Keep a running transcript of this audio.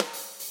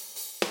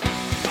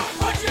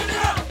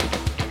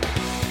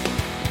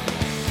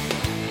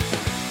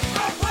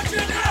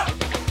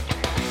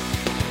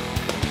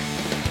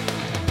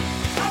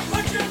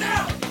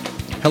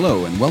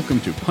Hello and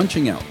welcome to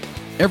Punching Out.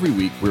 Every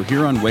week we're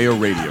here on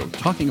Wayo Radio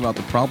talking about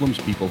the problems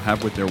people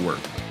have with their work,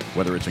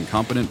 whether it's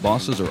incompetent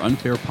bosses or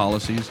unfair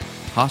policies,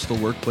 hostile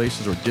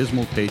workplaces or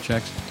dismal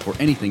paychecks, or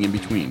anything in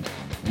between.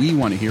 We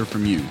want to hear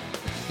from you.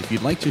 If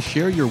you'd like to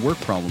share your work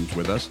problems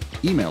with us,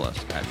 email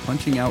us at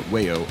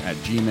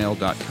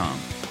punchingoutwayo@gmail.com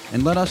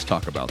and let us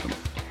talk about them.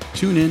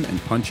 Tune in and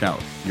punch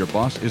out. Your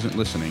boss isn't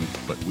listening,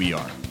 but we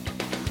are.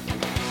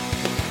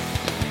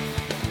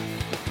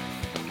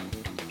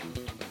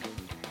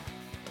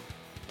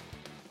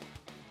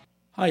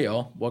 Hi,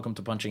 y'all. Welcome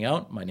to Punching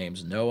Out. My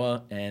name's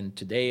Noah, and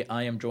today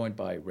I am joined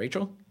by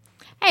Rachel.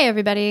 Hey,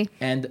 everybody.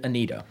 And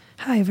Anita.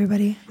 Hi,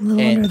 everybody. I'm a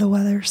little under the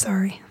weather.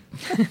 Sorry.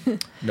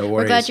 No worries.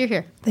 We're glad you're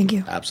here. Thank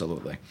you.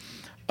 Absolutely.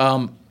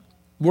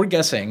 We're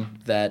guessing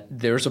that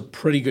there's a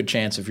pretty good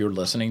chance, if you're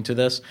listening to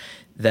this,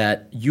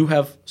 that you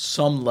have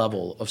some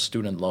level of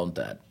student loan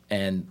debt.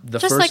 And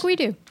Just like we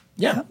do.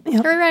 Yeah.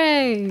 Yep.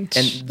 Hooray.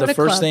 And the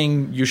first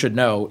thing you should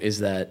know is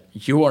that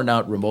you are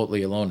not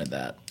remotely alone in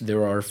that.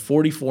 There are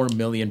 44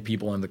 million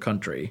people in the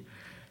country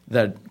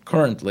that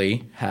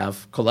currently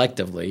have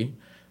collectively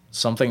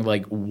something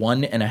like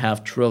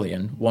 $1.5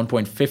 trillion,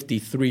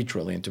 $1.53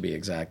 trillion to be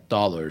exact,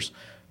 dollars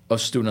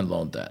of student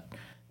loan debt.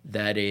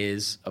 That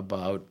is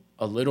about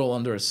a little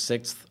under a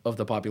sixth of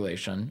the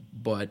population,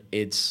 but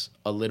it's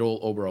a little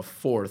over a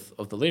fourth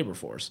of the labor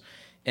force.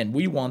 And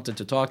we wanted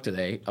to talk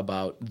today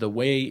about the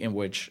way in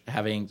which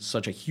having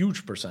such a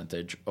huge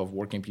percentage of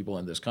working people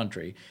in this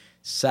country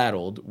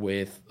saddled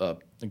with a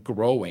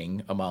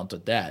growing amount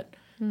of debt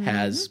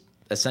has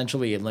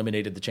essentially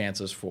eliminated the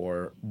chances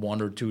for one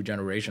or two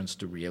generations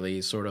to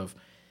really sort of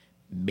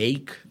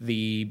make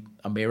the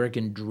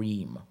American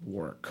dream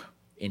work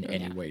in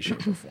any way,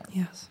 shape, or form.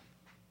 Yes.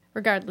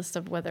 Regardless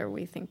of whether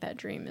we think that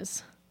dream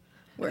is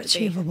worthy.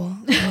 Achievable.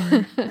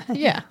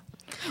 Yeah.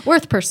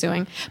 Worth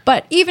pursuing.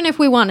 But even if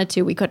we wanted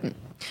to, we couldn't.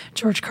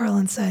 George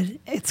Carlin said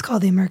it's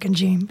called the American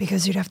dream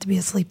because you'd have to be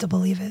asleep to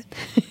believe it.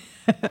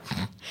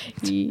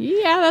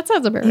 Yeah, that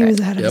sounds about He right. was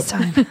ahead of his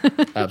time.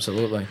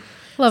 Absolutely.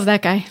 Love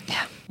that guy.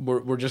 Yeah.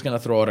 We're just going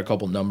to throw out a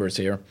couple numbers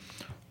here.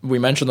 We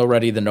mentioned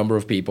already the number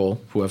of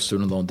people who have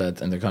student loan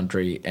debt in the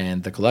country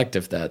and the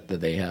collective debt that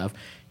they have.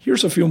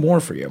 Here's a few more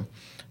for you.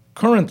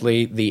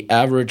 Currently, the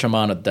average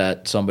amount of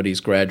debt somebody's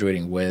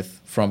graduating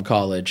with from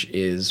college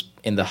is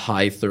in the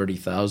high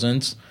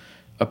 30,000s,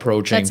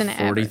 approaching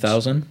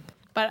 40,000.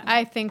 But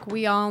I think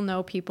we all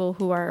know people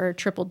who are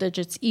triple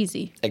digits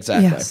easy.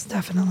 Exactly. Yes,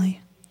 definitely.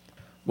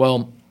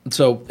 Well,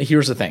 so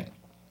here's the thing.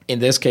 In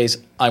this case,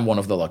 I'm one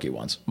of the lucky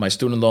ones. My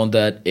student loan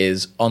debt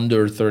is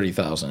under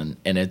 30,000,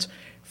 and it's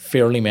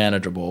fairly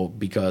manageable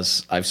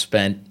because I've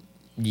spent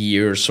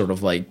years sort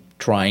of like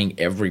trying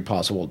every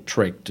possible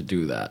trick to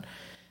do that.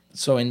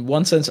 So in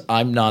one sense,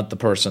 I'm not the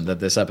person that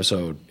this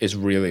episode is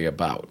really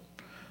about.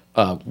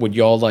 Would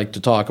y'all like to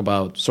talk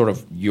about sort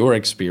of your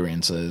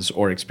experiences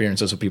or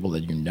experiences of people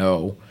that you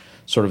know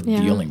sort of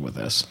dealing with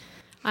this?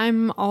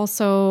 I'm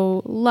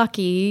also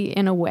lucky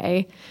in a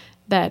way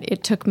that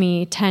it took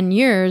me 10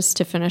 years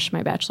to finish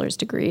my bachelor's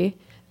degree.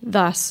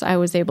 Thus, I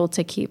was able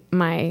to keep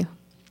my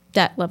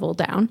debt level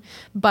down.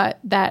 But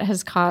that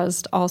has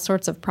caused all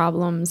sorts of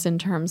problems in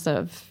terms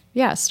of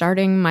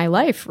starting my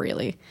life,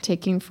 really.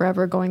 Taking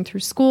forever going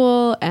through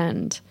school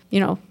and,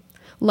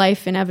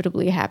 life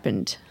inevitably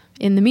happened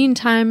in the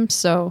meantime,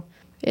 so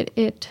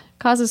it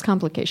causes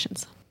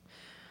complications.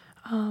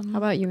 How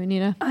about you,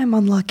 Anita? I'm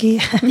unlucky.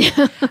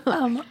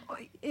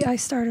 I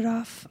started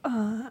off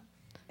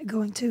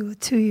going to a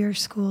 2-year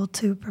school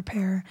to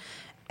prepare,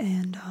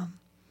 and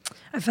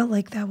I felt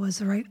like that was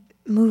the right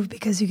move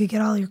because you could get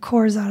all your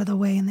cores out of the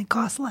way and they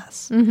cost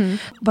less. Mm-hmm.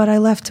 But I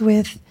left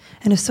with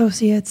an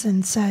associate's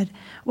and said,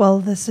 well,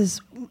 this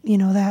is,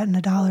 that and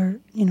 $1,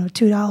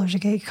 $2 to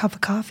get a cup of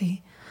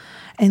coffee.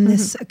 In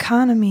this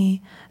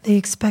economy, they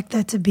expect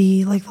that to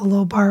be like the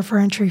low bar for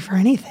entry for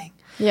anything.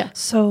 Yeah.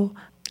 So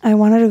I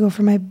wanted to go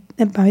for my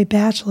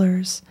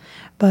bachelor's,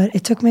 but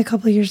it took me a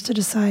couple of years to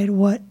decide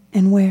what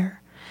and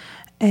where.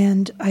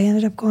 And I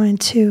ended up going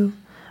to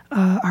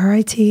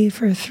RIT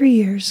for 3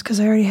 years because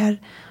I already had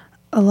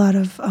a lot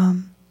of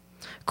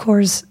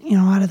cores,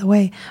 out of the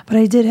way. But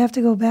I did have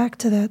to go back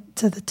to the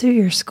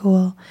 2-year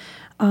school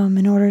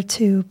in order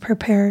to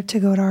prepare to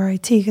go to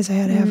RIT because I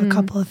had to have a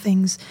couple of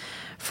things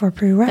for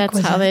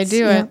prerequisites. That's how they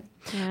do it.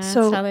 Yeah,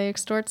 So that's how they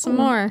extort some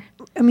more.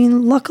 I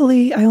mean,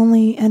 luckily, I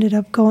only ended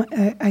up going.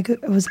 I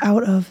was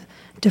out of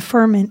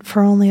deferment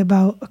for only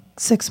about a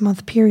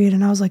 6-month period,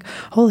 and I was like,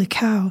 "Holy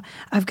cow!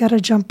 I've got to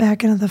jump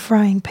back into the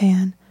frying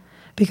pan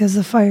because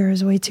the fire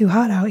is way too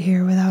hot out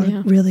here without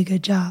a really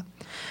good job."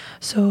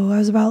 So I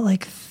was about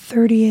like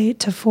 38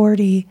 to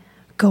 40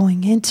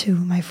 going into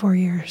my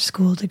 4-year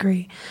school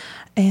degree,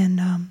 and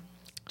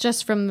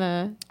Just from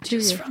the 2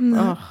 years?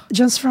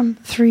 Just from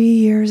 3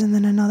 years and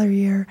then another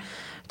year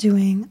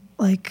doing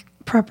like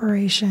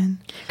preparation.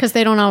 Because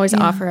they don't always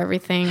offer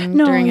everything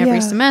during every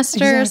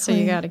semester, exactly. so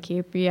you got to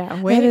keep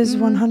waiting. That is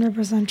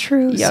 100%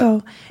 true. Yep.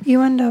 So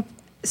you end up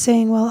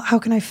saying, well, how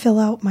can I fill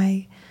out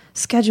my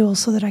schedule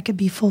so that I could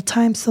be full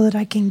time, so that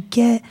I can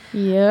get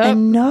Yep.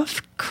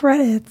 enough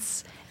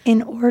credits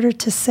in order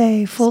to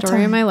say full Story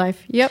of time. my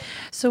life. Yep.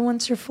 So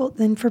once you're full,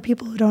 then for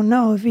people who don't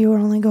know, if you were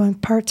only going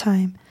part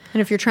time,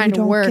 And if you're trying you to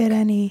don't work get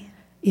any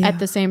at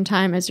the same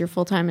time as you're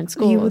full time in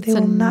school, it's they a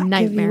will not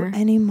nightmare. give you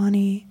any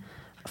money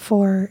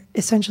for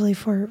essentially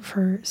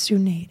for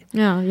student aid.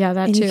 Oh, yeah,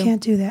 that And too. you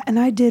can't do that. And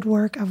I did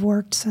work. I've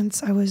worked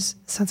since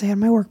I had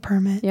my work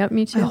permit. Yep,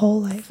 me too. My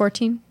whole life.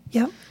 14.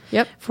 Yep.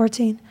 Yep.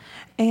 14.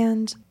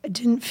 And I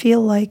didn't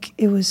feel like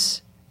it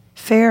was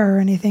fair or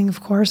anything,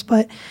 of course,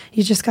 but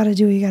you just got to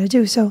do what you got to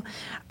do. So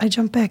I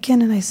jumped back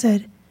in and I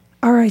said,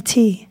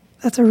 RIT,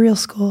 that's a real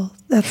school.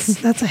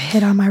 That's a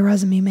hit on my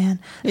resume, man.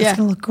 That's Yeah.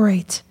 going to look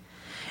great.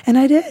 And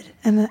I did.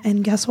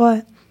 And guess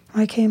what?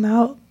 I came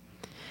out,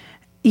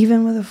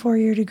 even with a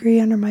 4-year degree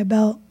under my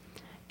belt,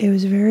 it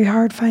was very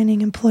hard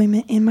finding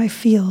employment in my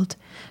field,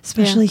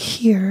 especially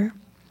here.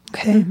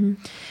 Okay. Mm-hmm.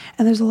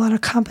 And there's a lot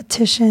of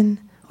competition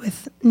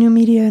with new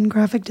media and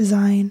graphic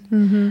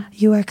design,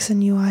 UX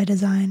and UI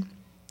design.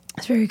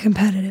 It's very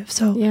competitive.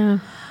 So, Yeah.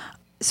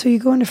 so you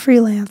go into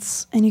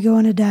freelance and you go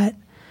into debt,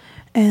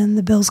 and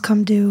the bills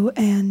come due,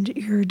 and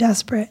you're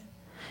desperate.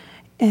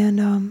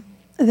 And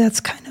that's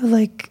kind of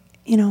like,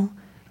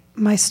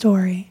 my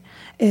story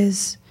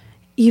is,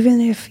 even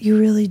if you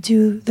really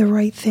do the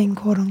right thing,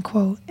 quote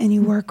unquote, and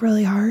you work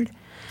really hard,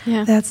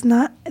 Yeah.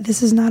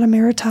 this is not a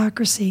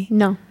meritocracy.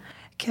 No.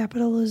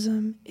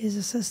 Capitalism is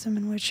a system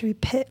in which we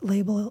pit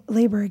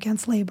labor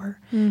against labor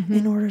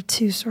in order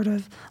to sort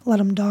of let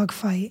them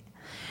dogfight.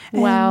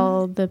 And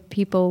While the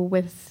people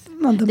with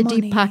the the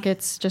money. deep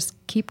pockets just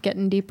keep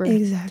getting deeper.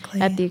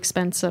 Exactly. At the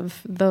expense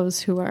of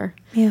those who are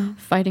Yeah.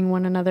 fighting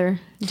one another,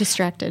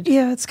 distracted.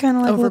 Yeah, it's kind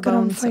of like Over look at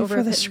them bones, fight over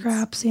for the pittance.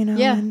 scraps,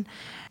 Yeah.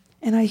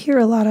 And I hear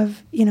a lot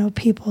of,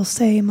 people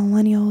say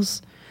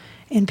millennials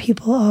and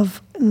people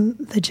of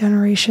the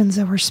generations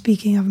that we're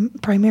speaking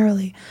of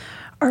primarily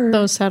are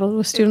Those saddled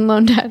with student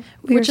loan debt,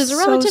 we which are is a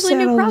so relatively new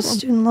saddled with problem.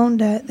 student loan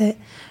debt that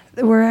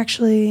we're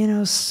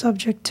actually,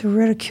 subject to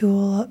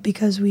ridicule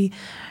because we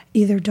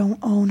either don't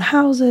own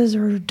houses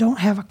or don't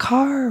have a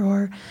car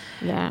or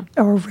Yeah.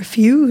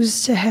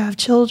 refuse to have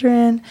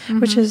children, Mm-hmm.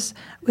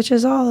 which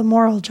is all a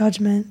moral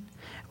judgment,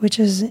 which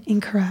is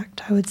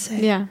incorrect, I would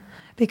say. Yeah.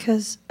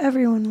 Because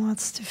everyone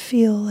wants to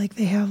feel like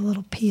they have a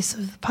little piece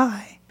of the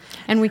pie,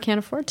 And we can't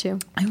afford to.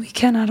 and we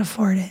cannot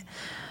afford it.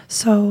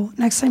 So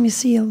next time you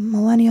see a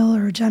millennial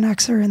or a Gen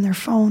Xer in their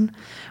phone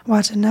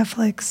watching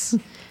Netflix,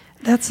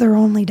 that's their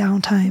only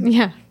downtime.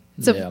 Yeah.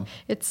 So Yeah.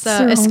 it's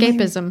their only-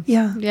 escapism.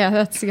 yeah. Yeah,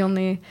 that's the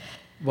only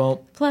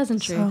Well,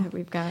 pleasantry So- that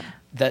we've got.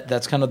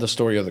 that's kind of the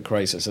story of the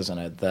crisis, isn't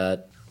it?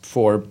 That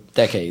for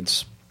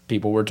decades,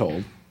 people were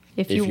told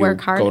If you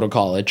work hard. go to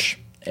college,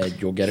 and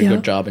you'll get a Yeah.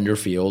 good job in your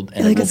field,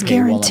 and Like it will it's pay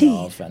guaranteed. well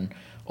enough, and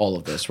all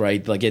of this,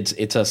 right? Like it's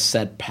a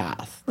set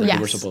path that you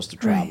were Yes. supposed to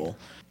Right. travel.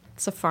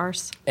 It's a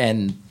farce.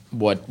 And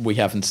what we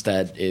have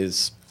instead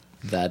is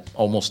that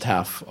almost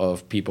half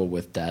of people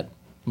with debt,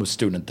 with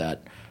student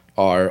debt,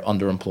 are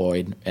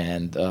underemployed,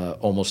 and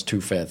almost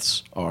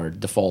 2/5 are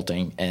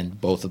defaulting, and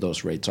both of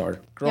those rates are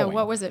growing. Yeah,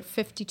 what was it?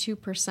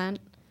 52%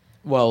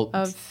 Well,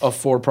 of-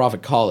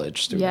 for-profit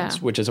college students,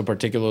 Yeah. which is a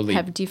particularly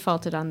have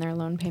defaulted on their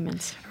loan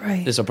payments.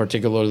 Right. is a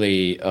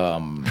particularly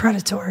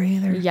Predatory.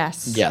 They're-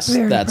 Yes. yes,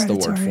 Very that's the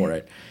word predatory. for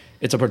it.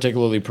 It's a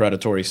particularly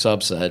predatory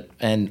subset,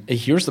 and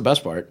here's the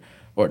best part,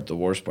 or the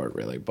worst part,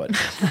 really. But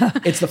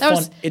it's the That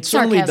was fun. It's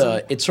certainly sarcasm.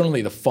 the Here's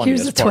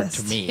funniest the part twist.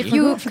 to me. If you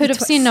We're going for could the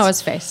have seen twist.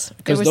 Noah's face. It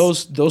Because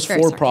was those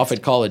very for-profit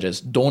sarcastic. colleges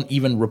don't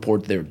even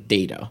report their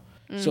data.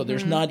 So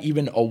there's not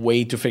even a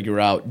way to figure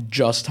out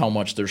just how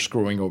much they're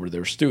screwing over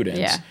their students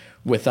Yeah.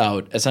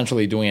 without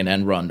essentially doing an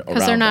end run around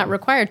Because they're not them.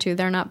 required to.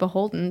 They're not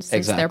beholden since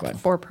Exactly. they're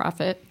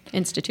for-profit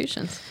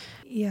institutions.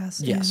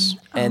 Yes. Yes.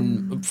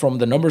 And, And from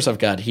the numbers I've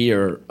got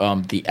here,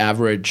 the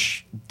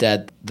average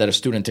debt that a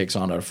student takes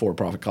on at a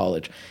for-profit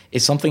college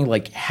is something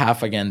like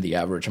half, again, the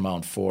average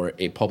amount for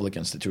a public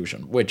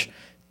institution, which,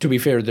 to be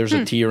fair, there's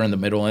a tier in the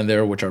middle in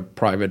there, which are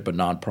private but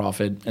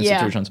non-profit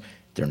institutions.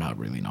 They're not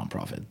really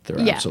non-profit. They're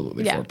Yeah,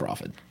 absolutely yeah.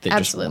 for-profit. They Absolutely.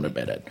 just won't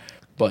admit it.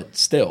 But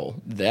still,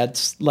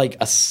 that's like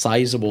a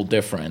sizable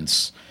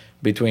difference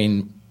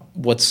between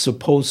what's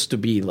supposed to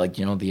be like,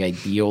 the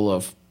ideal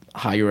of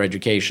higher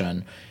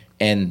education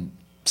and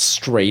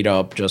straight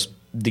up just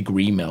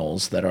degree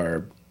mills that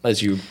are,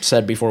 as you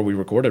said before we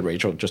recorded,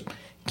 Rachel, just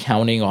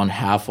counting on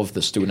half of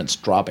the students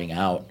dropping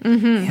out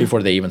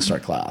before they even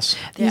start class.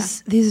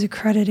 these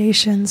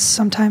accreditations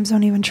sometimes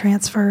don't even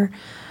transfer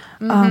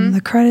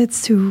the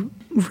credits to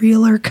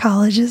realer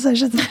colleges, I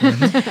should say.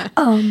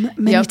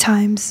 Many Yep.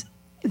 times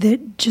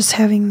that just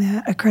having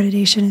that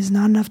accreditation is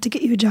not enough to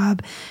get you a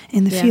job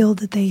in the Yeah. field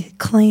that they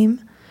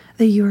claim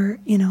that you're,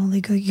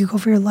 you go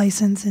for your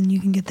license and you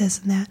can get this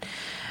and that.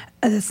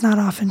 That's not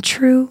often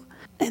true.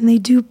 And they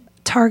do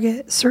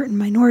target certain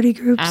minority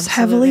groups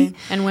heavily,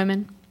 And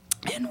women.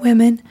 and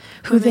women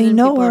who Women they and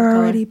know people of are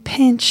color. already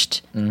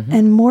pinched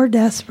and more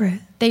desperate.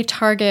 They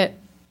target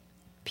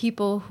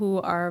people who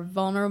are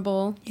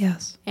vulnerable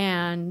Yes.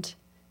 and,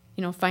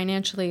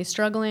 financially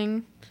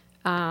struggling.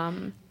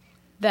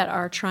 that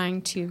are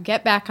trying to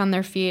get back on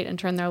their feet and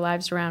turn their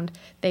lives around,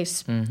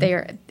 they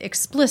are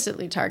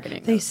explicitly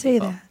targeting. They those say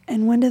people. that.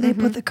 And when do they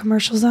put the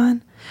commercials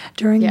on?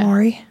 During Yeah.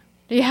 Maury.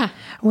 Yeah.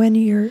 When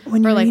you're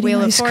like eating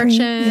Wheel of ice cream, Fortune.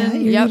 yeah,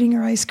 you're Yep. eating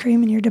your ice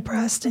cream and you're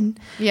depressed and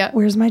Yep.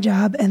 where's my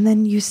job? And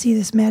then you see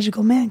this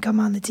magical man come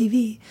on the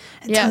TV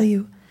and Yeah. tell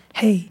you,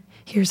 hey,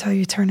 here's how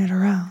you turn it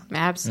around.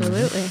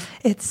 Absolutely.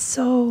 It's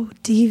so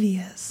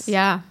devious.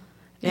 Yeah.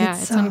 Yeah.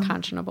 It's, It's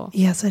unconscionable.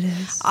 Yes, it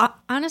is.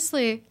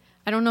 Honestly,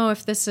 I don't know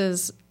if this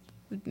is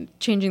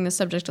changing the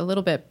subject a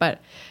little bit,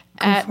 but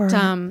for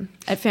it.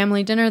 at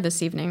family dinner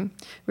this evening,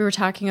 we were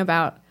talking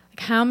about like,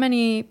 how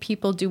many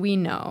people do we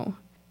know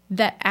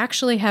that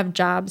actually have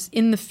jobs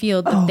in the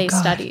field that Oh, they God.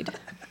 studied.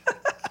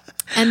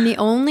 And the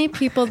only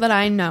people that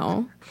I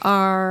know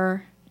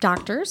are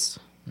doctors,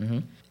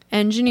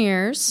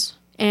 engineers,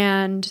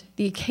 and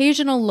the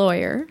occasional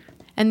lawyer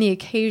and the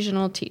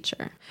occasional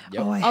teacher.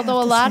 Yep. Oh, I Although a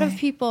have to lot of say.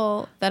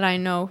 people that I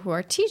know who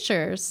are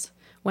teachers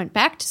went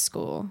back to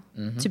school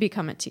to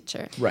become a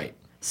teacher. Right.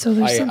 So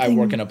there's I something.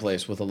 work in a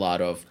place with a lot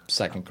of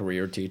second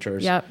career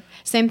teachers. Yep.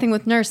 Same thing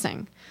with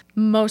nursing.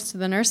 Most of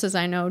the nurses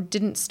I know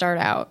didn't start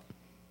out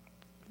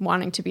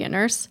wanting to be a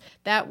nurse.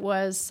 That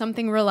was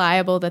something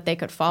reliable that they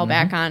could fall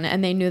back on,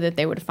 and they knew that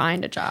they would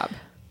find a job.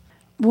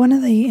 One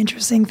of the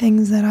interesting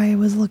things that I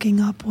was looking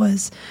up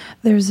was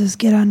there's this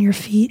Get On Your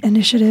Feet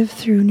initiative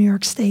through New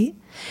York State.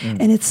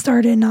 And it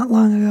started not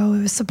long ago.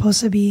 It was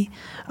supposed to be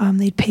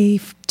they'd pay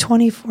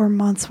 24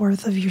 months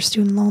worth of your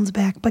student loans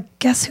back. But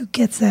guess who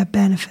gets that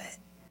benefit?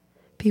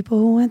 People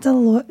who went to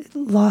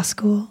law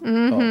school,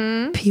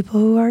 people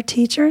who are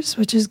teachers,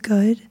 which is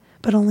good,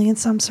 but only in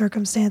some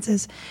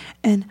circumstances,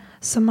 and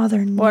some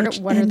other niche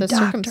What are and the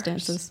doctors.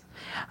 circumstances?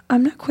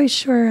 I'm not quite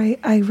sure.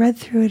 I read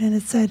through it and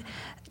it said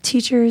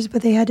teachers,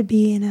 but they had to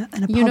be in a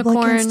public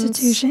Unicorns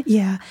institution.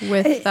 Yeah,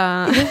 with,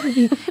 it would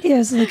be, yeah, it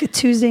was like a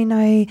Tuesday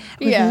night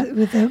with Yeah.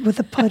 with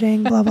a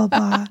pudding, blah blah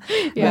blah,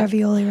 Yeah.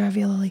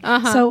 ravioli.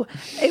 So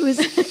it was.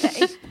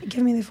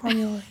 Give me the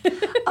formula.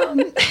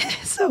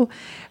 So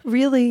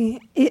really,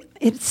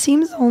 it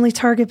seems to only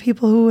target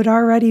people who would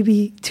already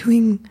be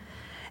doing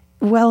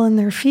well in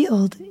their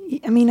field.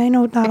 I mean, I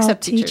know not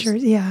Except all teachers.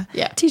 teachers. Yeah.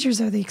 Yeah. Teachers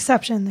are the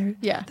exception.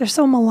 Yeah. They're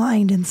so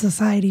maligned in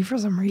society for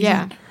some reason.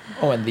 Yeah.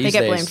 Oh, and these They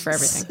get days, blamed for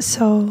everything.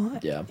 So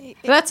Yeah.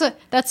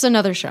 That's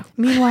another show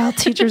meanwhile,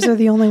 teachers are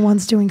the only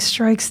ones doing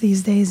strikes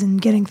these days and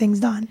getting things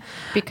done.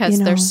 because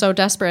You they're know. so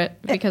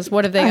desperate. Because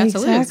what have they got to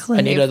lose? Exactly.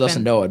 Anita They've doesn't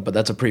been- know it, but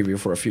that's a preview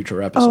for a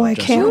future episode. Oh, I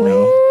just can't so you wait.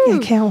 know. Yeah, I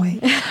can't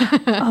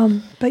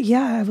wait. But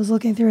yeah, I was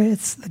looking through it.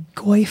 It's the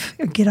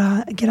GOIF,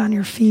 get on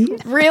your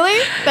feet. Really?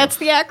 That's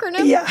the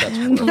acronym? Yeah,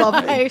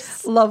 lovely,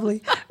 Nice.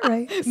 lovely,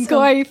 right? So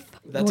Goif.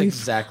 That's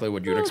exactly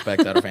what you'd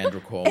expect out of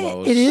Andrew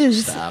Cuomo's it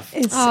is. staff.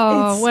 It's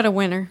Oh, it's, what a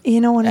winner. you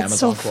know, and it's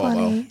so Amazon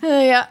Cuomo. funny.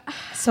 Yeah.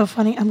 So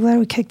funny. I'm glad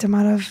we kicked him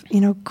out of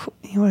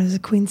what is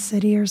it, Queen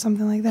City or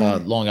something like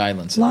that. Long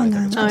Island. City, I Long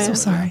think it's Island. called. I'm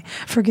so sorry.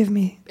 Forgive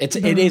me. It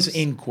is boroughs.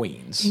 in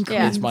Queens. In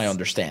Yeah. Is my Queens.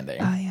 understanding.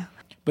 Yeah.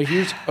 But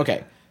here's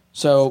okay.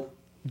 So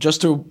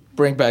just to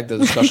bring back the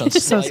discussion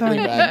slightly sorry.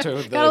 back to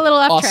the Got a little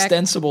off track.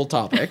 ostensible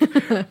topic.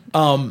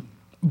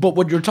 But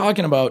what you're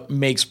talking about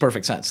makes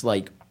perfect sense.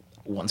 Like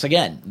once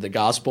again, the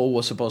gospel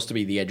was supposed to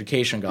be the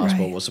education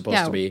gospel Right. was supposed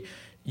Yeah. to be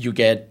you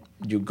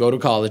go to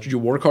college, you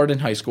work hard in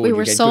high school, We you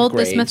were get sold good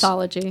grades. this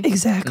mythology.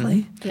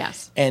 Exactly.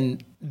 Yes.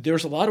 And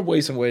there's a lot of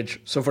ways in which,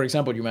 so for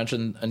example, you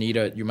mentioned,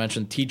 Anita, you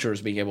mentioned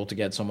teachers being able to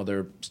get some of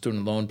their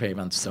student loan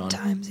payments done,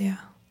 Times, yeah.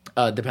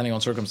 depending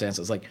on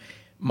circumstances. Like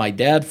my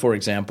dad, for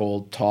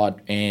example, taught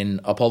in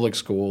a public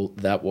school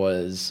that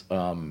was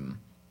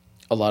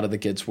a lot of the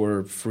kids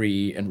were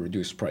free and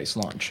reduced price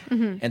lunch.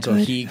 And so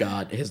he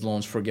got his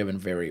loans forgiven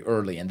very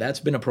early. And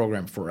that's been a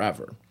program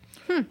forever.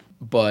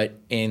 But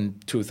in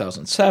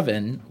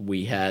 2007,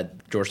 we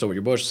had George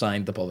W. Bush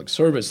signed the Public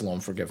Service Loan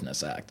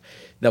Forgiveness Act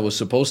that was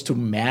supposed to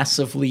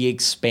massively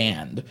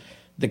expand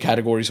the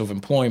categories of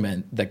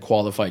employment that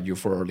qualified you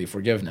for early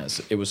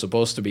forgiveness. It was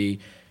supposed to be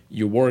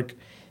you work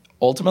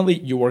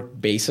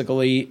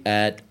basically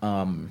at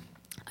A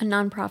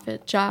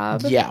nonprofit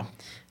job.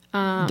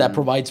 that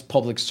provides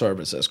public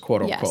services,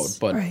 quote unquote. Yes.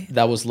 But Right.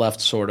 that was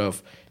left sort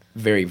of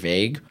very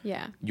vague.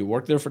 Yeah. You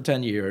work there for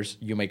 10 years,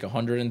 you make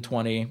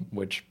 120,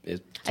 which is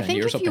 10 I think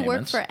years if of you work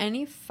payments. for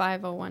any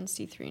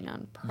 501c3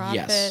 nonprofit,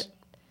 Yes.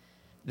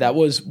 That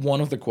was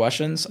one of the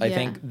questions. I Yeah.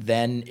 think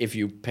then if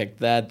you picked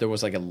that, there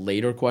was like a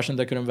later question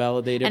that could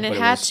invalidate it. and it but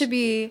had was, to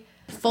be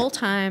full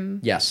time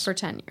Yes. for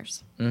 10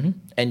 years,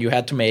 and you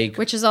had to make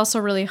which is also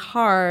really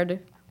hard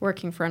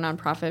working for a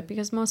nonprofit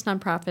because most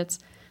nonprofits,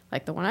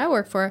 like the one I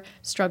work for,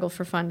 struggle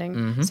for funding.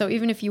 Mm-hmm. So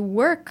even if you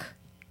work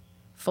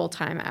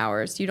full-time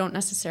hours, you don't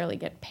necessarily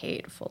get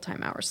paid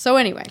full-time hours. So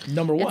anyway,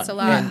 number one. it's a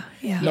lot. And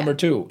Yeah. Number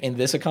two, in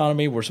this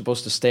economy, we're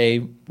supposed to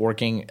stay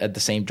working at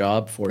the same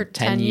job for, For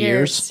 10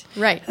 years.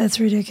 Right. That's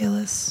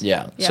ridiculous.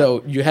 Yeah. Yeah.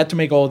 So you had to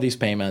make all of these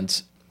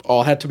payments.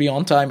 All had to be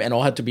on time and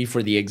all had to be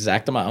for the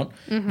exact amount.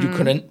 Mm-hmm.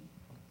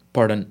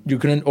 You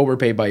couldn't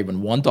overpay by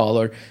even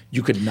 $1.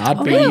 You could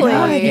not pay really?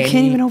 on God, you any-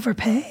 can't even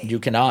overpay. You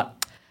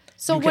cannot.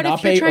 So You what cannot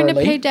if you're pay trying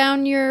early. to pay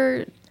down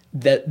your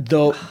that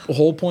the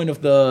whole point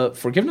of the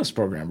forgiveness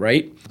program,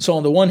 right? So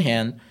on the one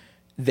hand,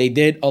 they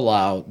did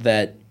allow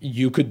that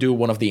you could do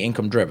one of the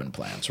income-driven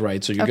plans,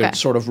 right? So you Okay. could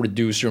sort of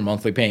reduce your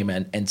monthly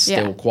payment and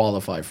still Yeah.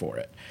 qualify for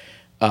it.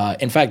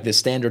 In fact, the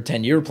standard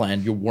 10-year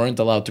plan, you weren't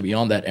allowed to be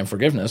on that in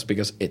forgiveness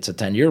because it's a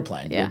 10-year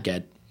plan. Yeah. You'll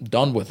get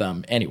done with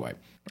them anyway.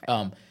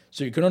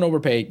 So you couldn't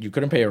overpay, you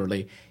couldn't pay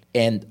early,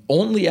 and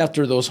only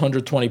after those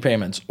 120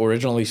 payments,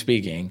 originally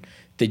speaking,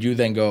 did you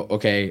then go,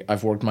 okay,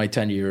 I've worked my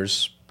 10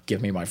 years,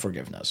 give me my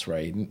forgiveness,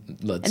 right? And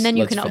then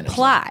you can finish that.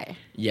 apply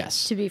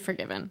Yes. to be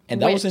forgiven.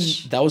 And that which,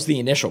 was the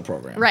initial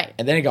program. Right.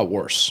 And then it got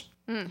worse.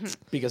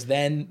 Because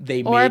then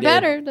they or made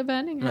better, it,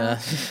 depending on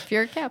if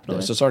you're a there's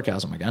capitalist. the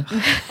sarcasm again.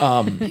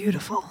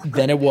 Beautiful.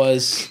 Then it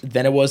was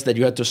that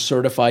you had to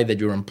certify that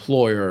your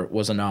employer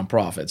was a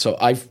nonprofit. So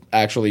I've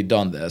actually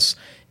done this,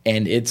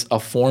 and it's a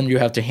form you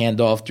have to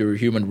hand off to a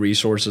human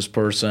resources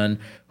person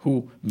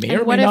who may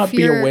And or what may if not be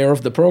you're- aware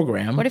of the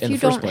program What if in you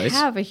the first don't place.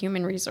 have a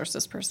human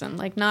resources person?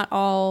 Like not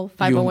all You-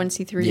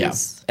 501c3s. Yeah.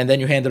 And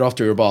then you hand it off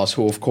to your boss,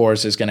 who of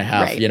course is going to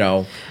have,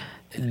 Right.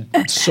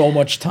 so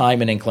much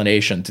time and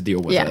inclination to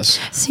deal with Yeah. this.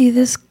 See,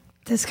 this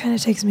kind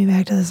of takes me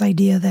back to this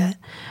idea that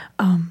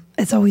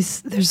it's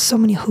always there's so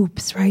many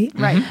hoops, right?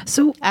 Right.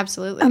 So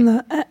Absolutely. on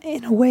the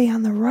in a way,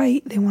 on the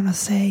right, they want to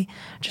say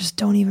just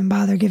don't even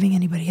bother giving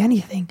anybody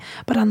anything.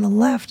 But on the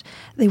left,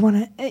 they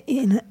want to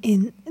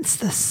in it's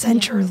the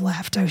center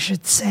left, I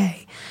should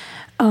say.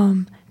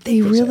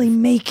 They really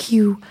make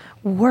you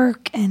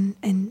work and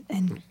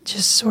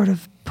just sort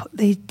of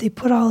they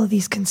put all of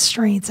these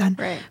constraints on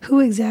Right. who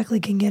exactly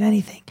can get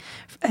anything,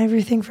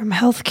 everything from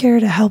healthcare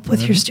to help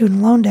with your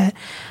student loan debt.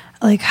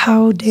 Like,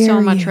 how dare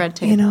So much you? red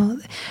tape. You know,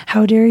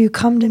 how dare you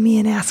come to me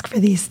and ask for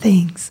these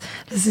things?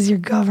 This is your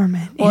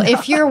government. you Well, know?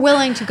 if you're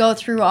willing to go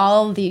through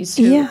all of these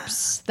Yeah.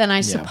 hoops, then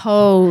I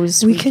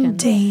suppose we can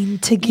deign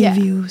to give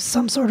Yeah. you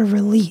some sort of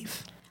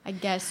relief. I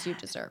guess you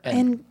deserve it.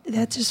 And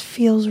that just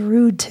feels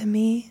rude to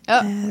me. Oh,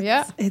 It's-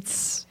 yeah.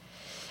 It's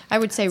I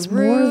would say rude.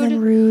 more than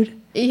rude.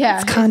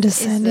 Yeah. It's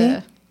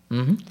condescending.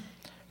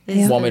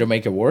 You want me to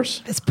make it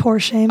worse? It's poor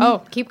shaming.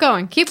 Oh, keep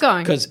going. Keep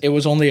going. Because it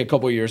was only a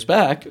couple of years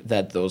back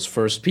that those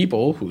first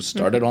people who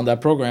started on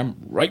that program,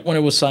 right when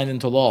it was signed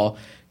into law,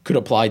 could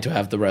apply to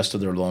have the rest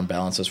of their loan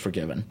balances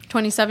forgiven.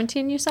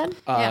 2017, you said?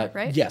 Yeah,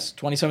 right? Yes,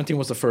 2017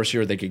 was the first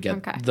year they could get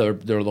Okay.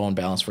 their loan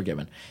balance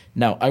forgiven.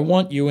 Now, I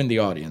want you in the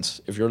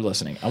audience, if you're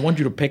listening, I want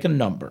you to pick a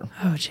number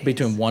Oh, geez.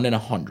 between 1 and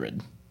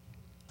 100.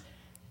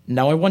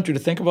 Now, I want you to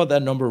think about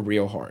that number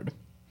real hard.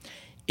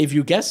 If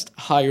you guessed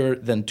higher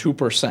than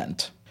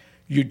 2%,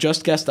 you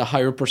just guessed a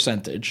higher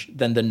percentage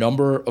than the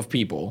number of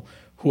people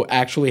who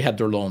actually had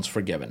their loans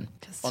forgiven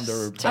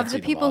under Of tax the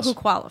evasion people laws. who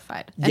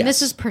qualified. And Yes.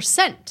 this is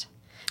percent.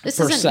 This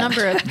Percent. isn't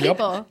number of Yep.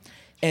 people.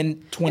 And It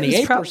was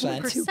 28%,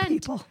 probably two Percent.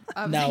 people.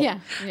 now,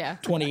 Yeah.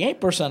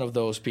 28% of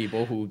those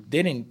people who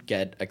didn't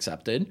get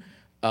accepted,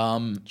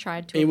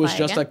 Tried to it was apply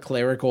just again. a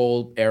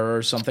clerical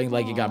error, something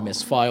like it got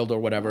misfiled or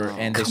whatever,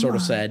 and they sort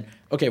of said,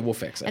 okay, we'll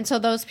fix it. And so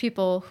those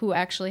people who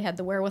actually had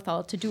the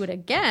wherewithal to do it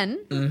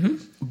again,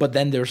 But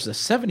then there's the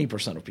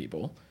 70% of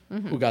people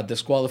who got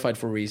disqualified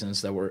for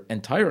reasons that were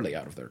entirely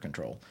out of their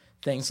control.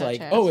 Things Such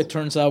like, as? oh, it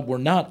turns out we're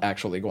not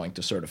actually going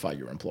to certify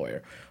your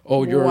employer.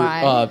 Oh, you're.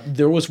 Why?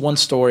 There was one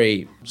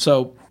story.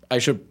 So I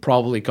should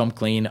probably come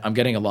clean. I'm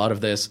getting a lot of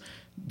this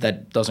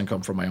that doesn't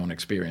come from my own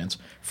experience.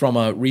 From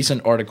a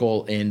recent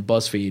article in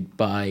BuzzFeed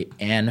by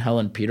Anne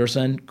Helen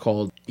Peterson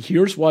called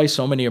 "Here's Why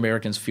So Many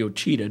Americans Feel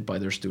Cheated by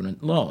Their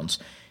Student Loans."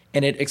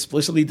 And it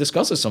explicitly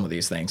discusses some of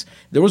these things.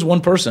 There was one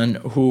person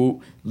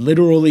who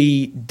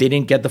literally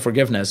didn't get the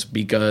forgiveness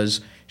because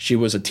she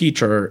was a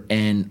teacher,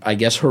 and I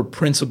guess her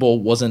principal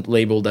wasn't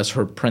labeled as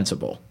her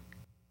principal.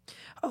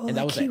 Oh, And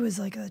that like was he it. was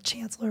like a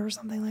chancellor or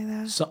something like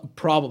that. So,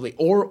 probably,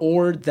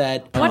 or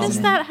that, what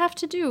does that have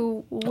to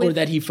do with? or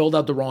that he filled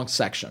out the wrong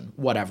section.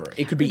 Whatever,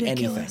 it could be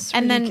anything. Ridiculous.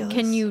 and then Ridiculous.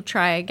 can you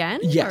try again?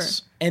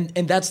 Yes, and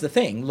that's the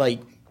thing. Like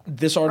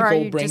this Or are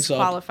article you brings up.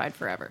 disqualified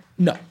forever?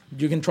 No,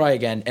 you can try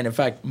again, and in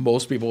fact,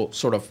 most people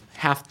sort of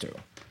have to.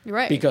 You're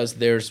right. Because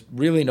there's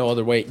really no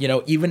other way.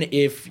 Even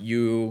if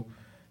you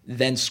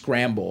then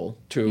scramble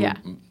to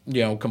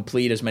Yeah.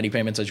 complete as many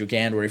payments as you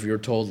can, or if you're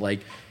told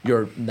like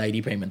you're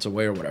 90 payments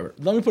away or whatever.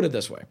 Let me put it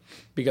this way,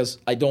 because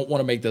I don't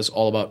want to make this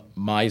all about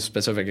my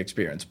specific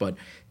experience, but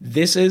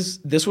this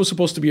was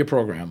supposed to be a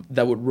program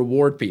that would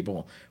reward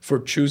people for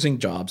choosing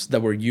jobs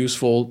that were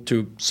useful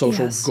to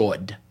social Yes.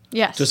 good,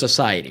 Yes. to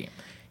society.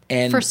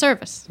 And For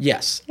service.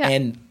 yes. Yeah.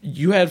 And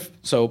you have,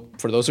 so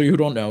for those of you who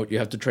don't know, you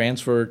have to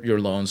transfer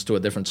your loans to a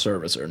different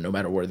servicer no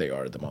matter where they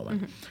are at the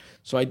moment.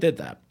 So I did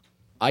that.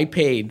 I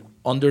paid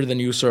under the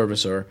new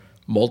servicer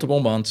multiple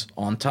months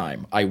on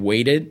time. I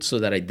waited so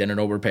that I didn't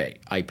overpay.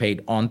 I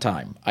paid on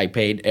time. I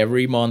paid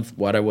every month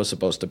what I was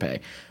supposed to pay.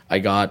 I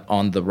got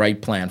on the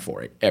right plan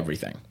for it,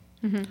 everything.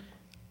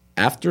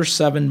 After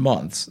 7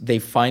 months, they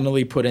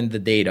finally put in the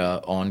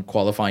data on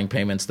qualifying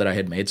payments that I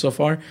had made so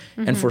far.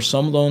 And for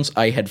some loans,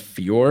 I had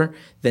fewer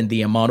than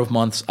the amount of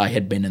months I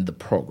had been in the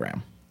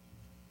program.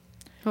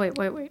 Wait.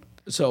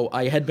 So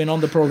I had been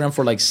on the program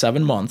for like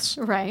 7 months.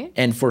 Right.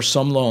 And for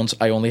some loans,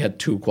 I only had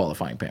 2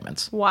 qualifying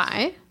payments.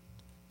 Why?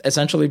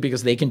 Essentially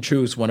because they can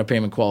choose when a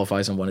payment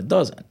qualifies and when it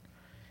doesn't.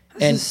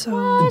 And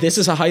this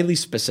is a highly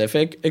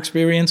specific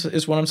experience,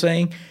 is what I'm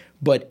saying,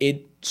 but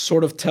it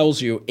sort of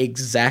tells you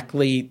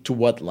exactly to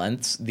what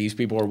lengths these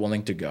people are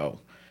willing to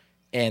go.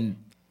 And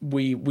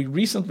we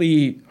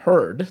recently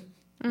heard,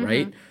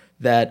 right,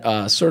 that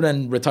a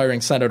certain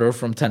retiring senator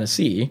from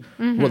Tennessee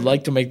would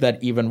like to make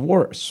that even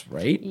worse,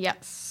 right?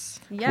 Yes.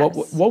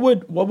 Yes. What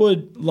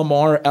would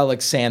Lamar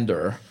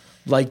Alexander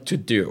like to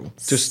do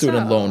to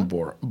student loan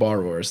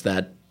borrowers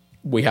that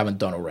we haven't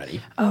done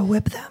already?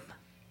 Whip them.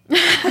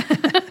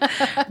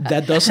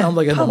 That does sound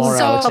like a Lamar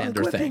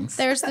Alexander thing.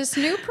 There's this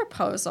new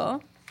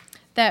proposal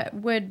that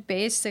would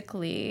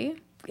basically,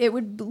 it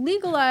would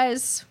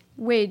legalize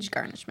wage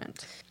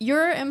garnishment.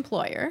 Your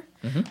employer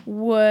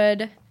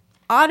would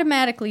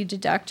automatically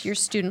deduct your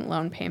student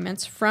loan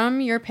payments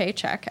from your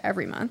paycheck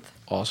every month.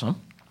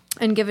 Awesome.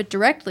 And give it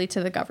directly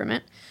to the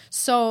government.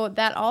 So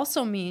that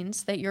also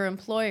means that your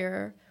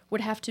employer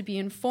would have to be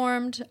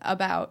informed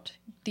about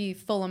the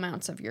full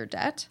amounts of your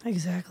debt.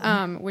 Exactly.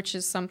 Which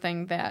is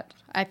something that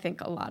I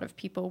think a lot of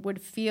people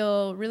would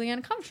feel really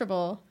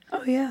uncomfortable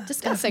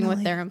discussing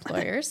with their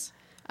employers.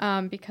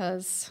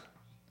 Because,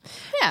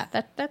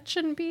 that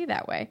shouldn't be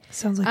that way.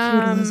 Sounds like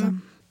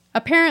feudalism.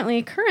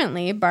 Apparently,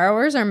 currently,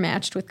 borrowers are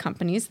matched with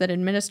companies that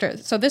administer.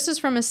 So this is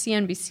from a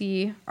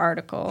CNBC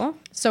article.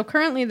 So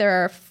currently,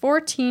 there are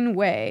 14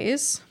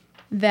 ways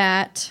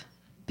that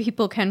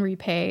people can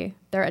repay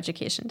their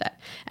education debt.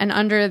 And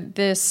under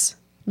this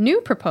new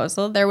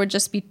proposal, there would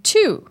just be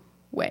 2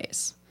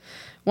 ways.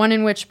 One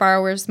in which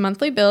borrowers'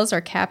 monthly bills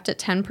are capped at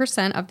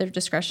 10% of their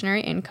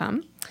discretionary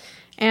income,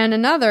 and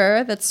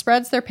another that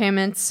spreads their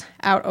payments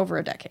out over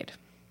a decade.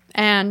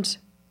 And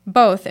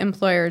both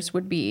employers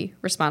would be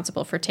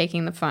responsible for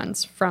taking the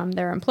funds from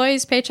their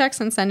employees'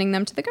 paychecks and sending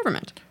them to the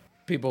government.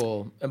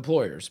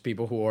 Employers,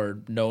 people who are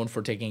known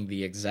for taking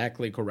the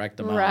exactly correct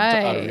amount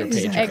Right. out of your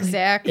paycheck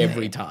Exactly.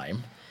 every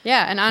time.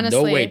 Yeah, and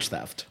honestly, No wage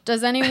theft.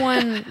 Does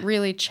anyone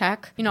really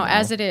check?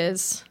 As it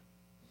is,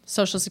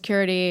 Social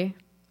Security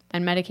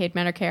and Medicaid,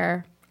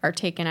 Medicare are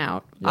taken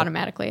out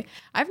automatically.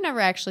 I've never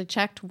actually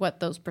checked what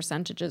those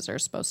percentages are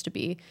supposed to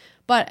be,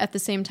 but at the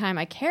same time,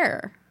 I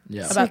care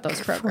about those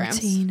programs.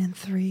 14 and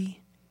 3.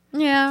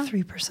 Yeah.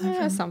 3% Yeah,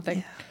 from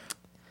something.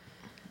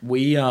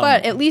 Yeah.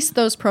 But at least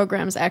those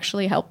programs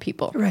actually help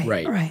people.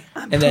 Right.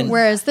 And then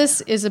Whereas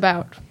this is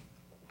about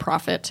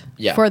profit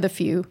for the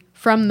few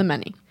from the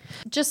many.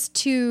 Just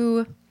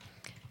to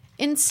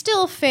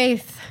instill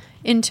faith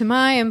into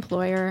my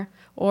employer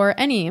or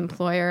any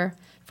employer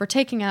for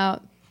taking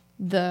out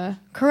the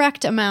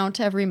correct amount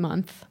every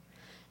month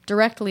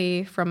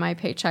directly from my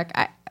paycheck,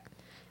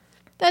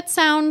 that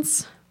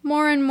sounds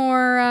more and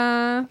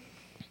more,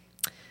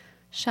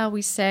 shall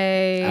we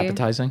say...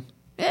 appetizing?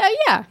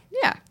 Yeah.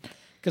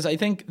 Because I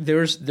think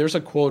there's a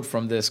quote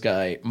from this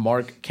guy,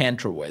 Mark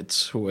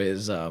Kantrowitz, who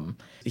is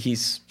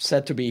he's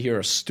said to be here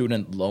a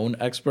student loan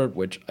expert,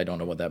 which I don't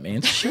know what that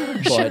means.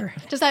 Sure.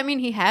 Does that mean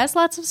he has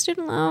lots of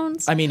student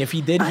loans? I mean, if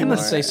he did, he would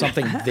say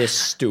something this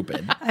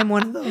stupid. I'm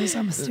one of those.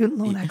 I'm a student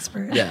loan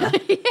expert. Yeah.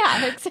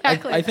 Yeah,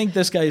 exactly. I think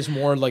this guy is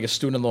more like a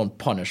student loan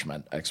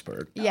punishment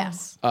expert.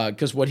 Yes.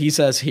 Because what he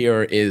says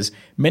here is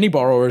many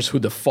borrowers who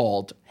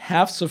default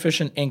have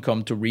sufficient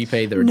income to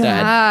repay their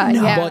debt,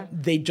 but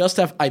they just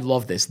have, I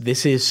love this.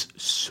 This is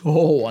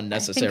so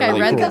unnecessarily I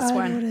read cruel. this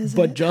one.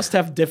 But just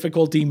have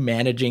difficulty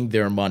managing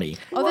their money.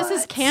 Oh, this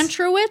is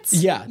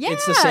Kantrowitz? Yeah,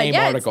 it's the same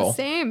article. It's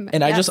the same.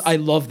 And I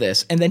love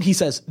this. And then he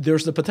says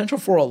there's the potential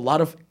for a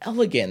lot of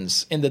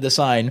elegance in the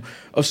design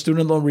of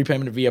student loan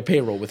repayment via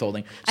payroll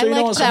withholding. So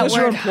I like that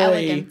word,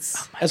 employee,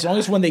 elegance. as long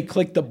as when they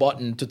click the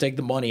button to take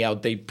the money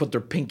out, they put their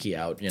pinky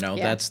out,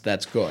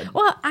 that's good.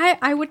 Well,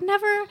 I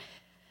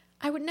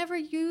would never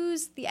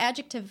use the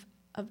adjective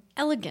of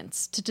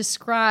elegance to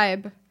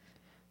describe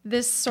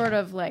this sort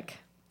of like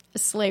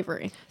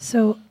slavery.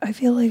 So I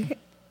feel like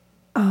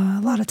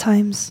a lot of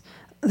times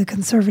the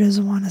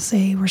conservatives want to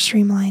say we're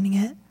streamlining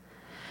it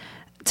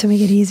to make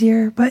it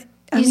easier, but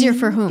Easier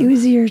for whom?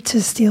 Easier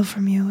to steal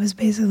from you is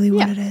basically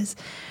what it is.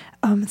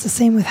 It's the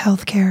same with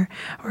healthcare.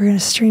 We're going to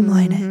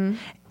streamline it.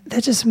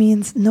 That just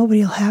means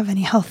nobody will have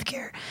any health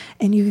care,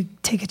 and you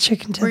take a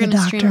chicken to the doctor. We're going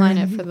to streamline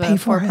it and for pay the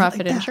for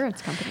for-profit like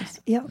insurance companies.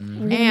 Yep, we're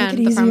going to And make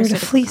the it easier to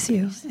pharmaceutical fleece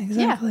companies. you.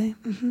 Exactly.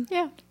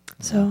 Yeah.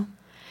 So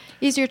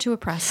Easier to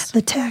oppress.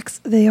 the tax,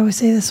 they always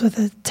say this with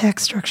the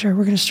tax structure.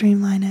 We're going to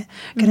streamline it.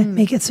 Going to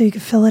make it so you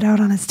can fill it out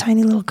on its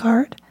tiny little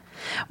card.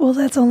 Well,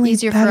 that's only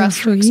Easier for better us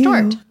to for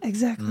extort. you.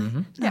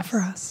 Exactly. Not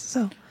for us.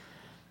 So.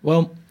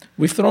 Well,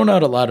 we've thrown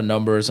out a lot of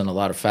numbers and a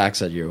lot of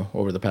facts at you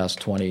over the past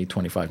 20,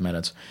 25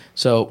 minutes.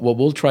 So what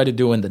we'll try to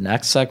do in the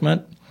next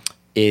segment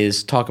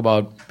is talk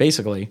about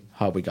basically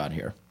how we got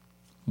here.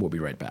 We'll be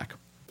right back.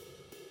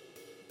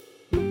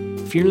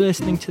 If you're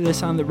listening to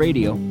this on the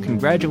radio,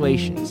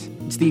 congratulations.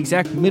 It's the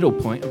exact middle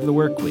point of the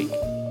work week.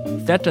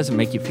 If that doesn't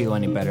make you feel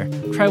any better,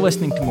 try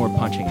listening to more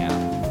Punching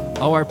Out.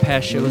 All our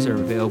past shows are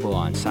available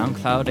on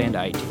SoundCloud and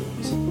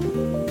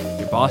iTunes.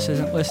 Your boss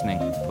isn't listening,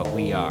 but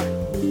we are.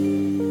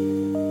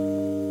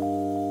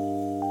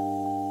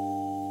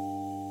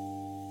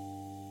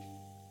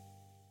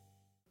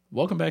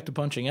 Welcome back to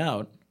Punching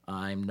Out.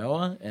 I'm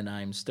Noah, and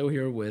I'm still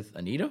here with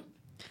Anita.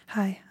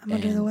 Hi, I'm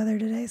under the weather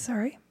today,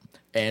 sorry.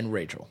 And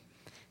Rachel.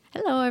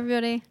 Hello,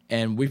 everybody.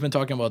 And we've been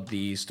talking about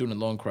the student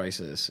loan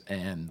crisis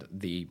and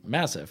the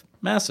massive,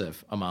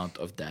 massive amount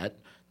of debt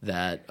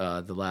that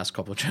the last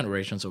couple of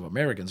generations of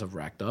Americans have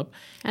racked up.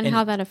 And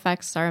how that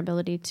affects our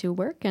ability to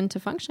work and to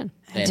function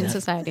in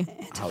society.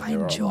 And to How find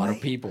there are joy. a lot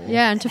of people.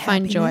 Yeah, and to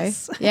find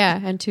happiness. joy. Yeah,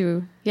 and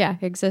to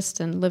exist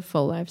and live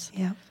full lives.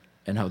 Yeah.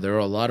 And how there are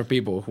a lot of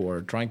people who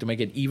are trying to make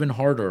it even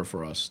harder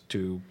for us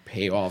to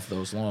pay off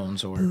those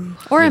loans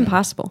Or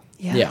impossible.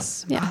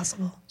 Yes, Yeah.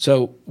 impossible.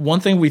 So one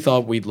thing we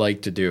thought we'd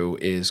like to do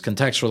is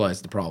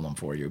contextualize the problem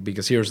for you,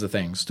 because here's the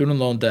thing. Student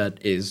loan debt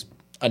is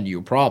a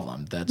new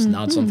problem. That's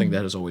not something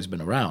that has always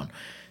been around.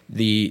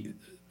 The,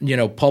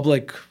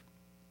 public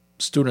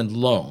student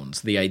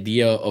loans, the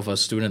idea of a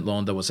student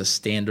loan that was a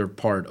standard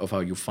part of how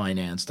you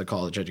financed a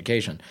college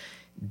education,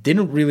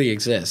 didn't really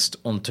exist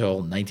until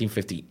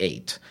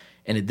 1958.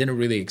 And it didn't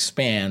really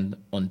expand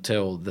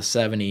until the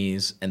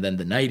 70s and then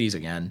the 90s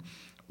again,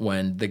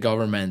 when the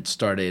government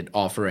started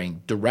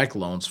offering direct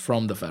loans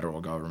from the federal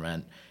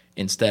government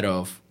instead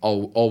of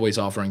always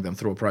offering them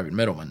through a private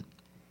middleman.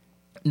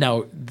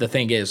 Now, the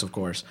thing is, of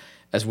course,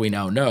 as we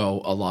now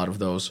know, a lot of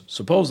those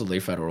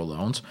supposedly federal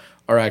loans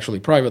are actually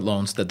private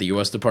loans that the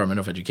U.S. Department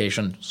of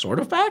Education sort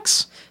of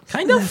backs,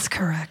 kind of. That's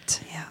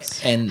correct,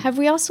 yes. And Have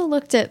we also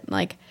looked at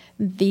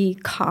the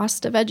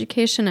cost of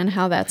education and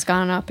how that's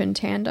gone up in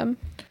tandem?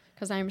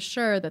 Because I'm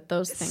sure that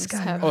those things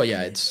have. oh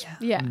yeah, it's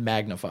Yeah.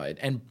 magnified,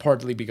 and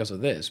partly because of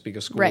this,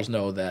 because schools Right.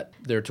 know that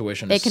their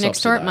tuition They is can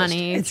extort subsidized.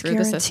 money It's through the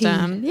guaranteed.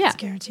 system. Yeah. It's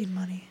guaranteed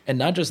money. And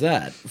not just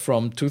that,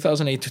 from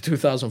 2008 to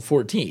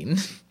 2014,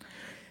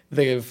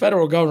 the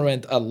federal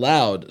government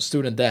allowed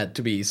student debt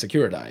to be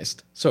securitized,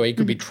 so it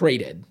could be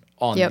traded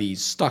on Yep. the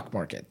stock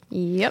market.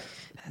 Yep.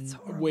 That's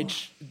horrible.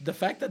 Which the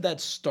fact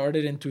that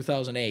started in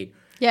 2008.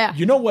 Yeah.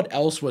 You know what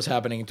else was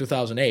happening in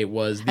 2008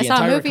 was the I saw a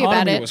entire movie about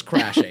economy it. was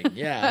crashing.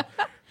 Yeah.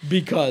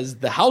 Because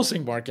the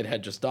housing market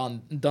had just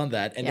done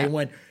that, and Yeah. they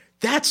went,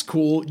 "That's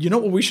cool. You know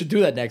what we should do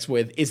that next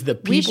with is the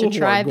We people should who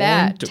try are going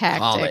that to tactic."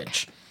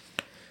 college."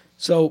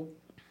 So,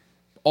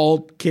 all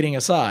kidding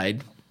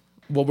aside,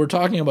 what we're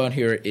talking about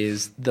here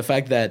is the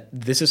fact that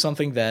this is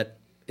something that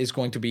is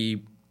going to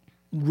be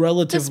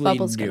relatively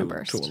bubble's gonna new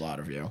burst. to a lot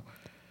of you.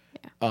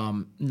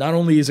 Not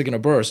only is it going to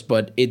burst,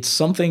 but it's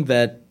something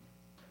that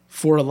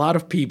for a lot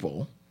of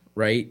people,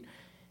 right,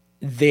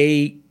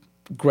 they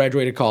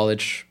graduated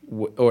college,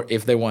 or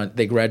if they want,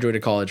 they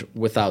graduated college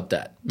without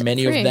debt.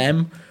 Many Free. of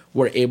them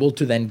were able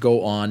to then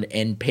go on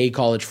and pay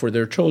college for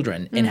their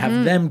children and Mm-hmm.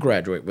 have them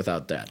graduate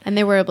without debt. And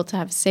they were able to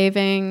have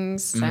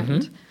savings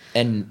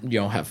And,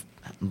 have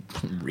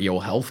real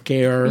health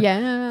care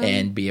Yeah.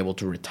 and be able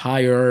to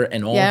retire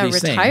and all yeah,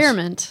 these things.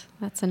 retirement.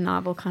 That's a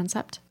novel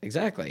concept.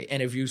 Exactly.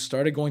 And if you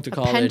started going to A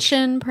college,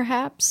 pension,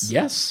 perhaps.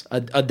 yes,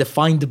 a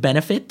defined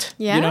benefit,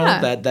 Yeah.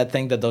 that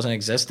thing that doesn't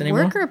exist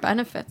anymore. Worker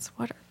benefits.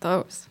 What are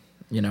those?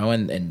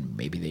 And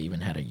maybe they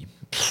even had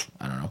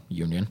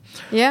union.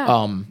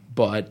 Yeah.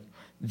 But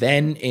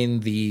then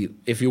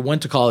if you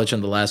went to college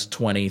in the last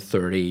 20,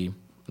 30,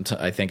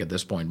 I think at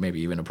this point,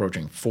 maybe even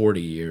approaching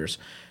 40 years,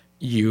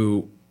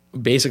 you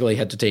basically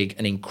had to take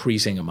an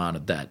increasing amount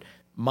of debt.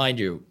 Mind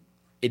you,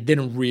 it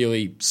didn't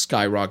really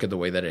skyrocket the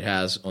way that it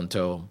has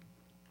until,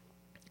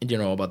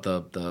 about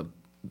the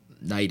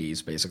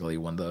 90s, basically,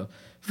 when the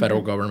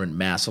federal government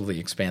massively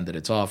expanded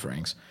its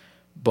offerings.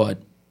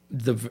 But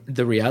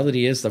the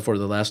reality is that for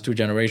the last two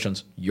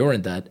generations, you're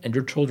in debt, and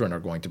your children are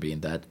going to be in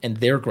debt, and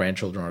their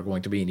grandchildren are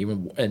going to be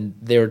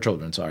their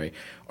children,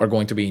 are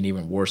going to be in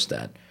even worse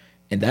debt.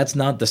 And that's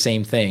not the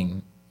same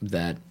thing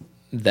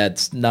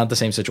that's not the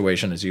same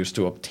situation as used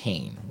to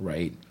obtain,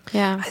 right?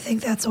 yeah. I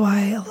think that's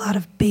why a lot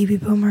of baby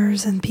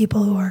boomers and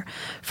people who are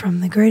from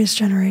the greatest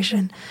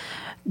generation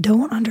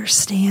don't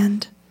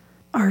understand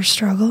our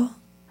struggle.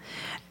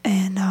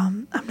 And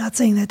I'm not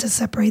saying that to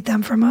separate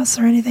them from us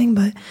or anything,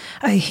 but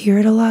I hear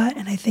it a lot,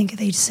 and I think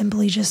they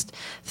simply just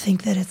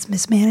think that it's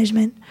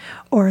mismanagement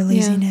or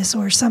laziness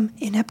or some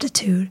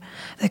ineptitude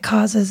that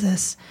causes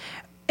this.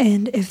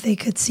 And if they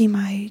could see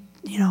my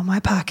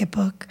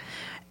pocketbook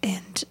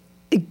and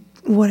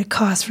what it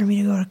costs for me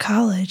to go to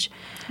college,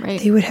 Right.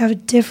 they would have a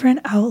different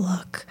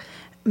outlook,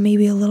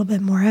 maybe a little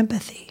bit more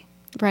empathy.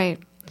 Right.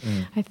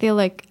 I feel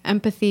like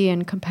empathy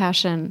and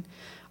compassion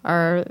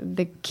are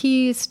the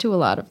keys to a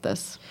lot of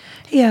this.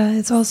 Yeah,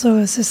 it's also a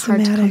Hard to come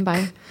systematic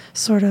by.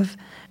 sort of,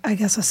 I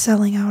guess, a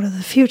selling out of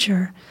the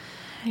future.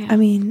 Yeah. I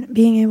mean,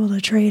 being able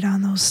to trade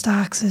on those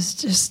stocks is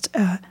just,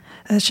 that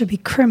should be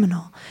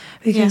criminal,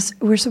 because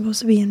we're supposed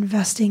to be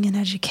investing in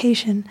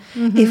education.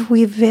 Mm-hmm. If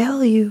we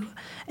value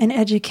an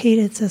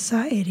educated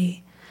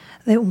society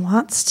that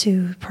wants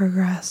to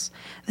progress,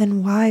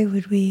 then why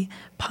would we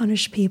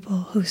punish people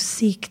who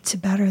seek to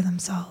better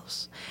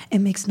themselves? It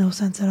makes no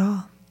sense at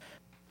all.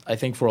 I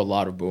think for a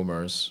lot of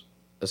boomers,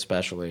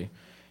 especially,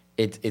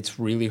 it's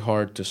really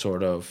hard to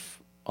sort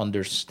of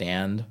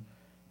understand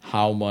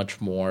how much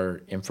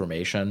more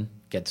information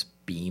gets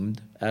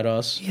beamed at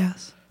us.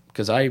 Yes.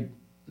 Because I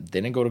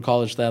didn't go to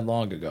college that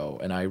long ago,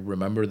 and I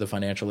remember the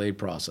financial aid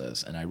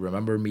process, and I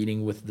remember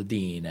meeting with the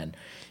dean, and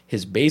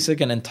his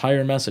basic and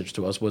entire message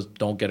to us was,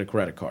 don't get a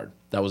credit card.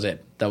 That was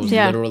it. That was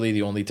literally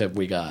the only tip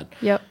we got.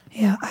 Yep.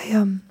 Yeah,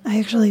 I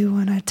actually,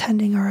 when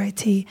attending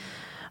RIT,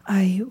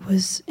 I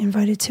was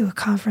invited to a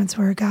conference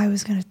where a guy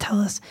was going to tell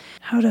us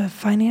how to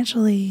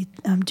financially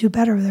do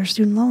better with our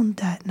student loan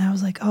debt. And I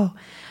was like, oh,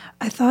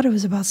 I thought it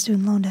was about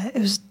student loan debt.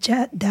 It was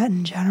debt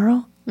in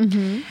general.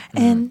 Mm-hmm.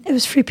 And it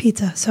was free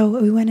pizza.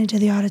 So we went into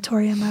the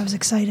auditorium. I was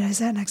excited. I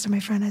sat next to my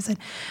friend. I said,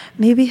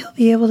 maybe he'll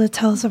be able to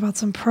tell us about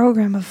some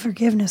program of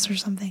forgiveness or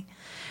something.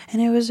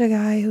 And it was a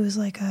guy who was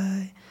like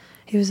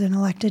he was an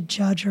elected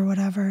judge or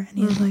whatever. And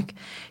he was like,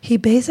 he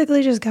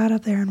basically just got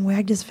up there and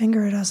wagged his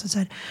finger at us and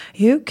said,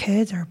 you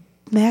kids are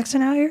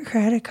maxing out your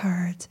credit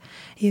cards.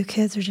 You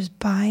kids are just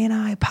buying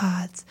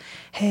iPods.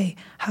 Hey,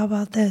 how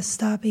about this?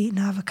 Stop eating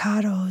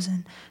avocados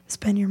and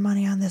spend your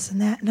money on this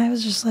and that. And I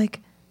was just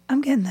like,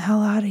 I'm getting the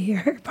hell out of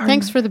here.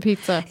 Thanks for the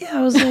pizza. Yeah,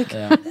 I was like,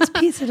 this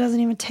pizza doesn't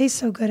even taste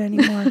so good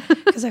anymore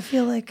because I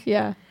feel like,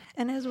 Yeah.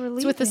 And as we're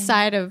leaving, It's with a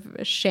side of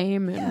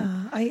shame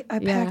and I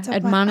packed up. I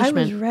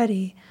admonishment. was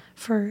ready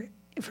for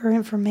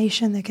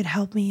information that could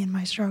help me in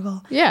my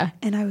struggle. Yeah.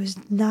 And I was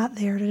not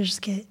there to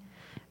just get,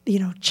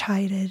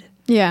 chided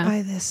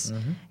by this,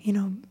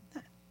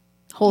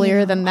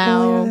 holier than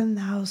thou. Holier than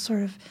thou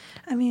sort of.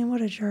 I mean,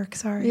 what a jerk.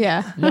 Sorry.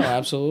 Yeah. No,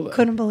 absolutely.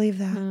 Couldn't believe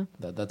that.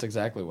 That's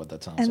exactly what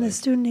that sounds And like. the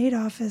student aid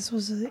office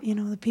was,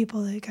 the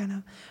people that kind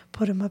of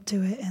put him up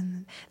to it.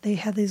 And they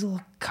had these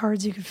little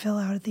cards you could fill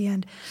out at the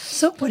end.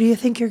 So what do you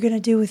think you're going to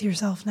do with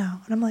yourself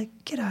now? And I'm like,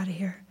 get out of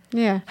here.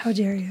 Yeah. How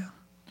dare you?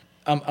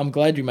 I'm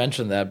glad you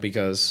mentioned that,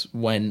 because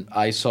when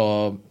I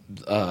saw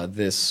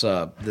this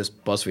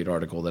BuzzFeed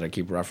article that I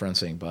keep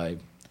referencing by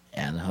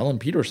Anne Helen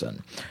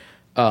Peterson,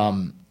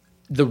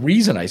 the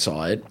reason I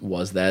saw it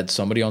was that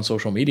somebody on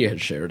social media had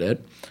shared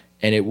it,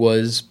 and it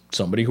was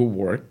somebody who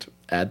worked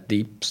at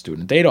the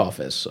student aid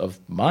office of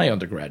my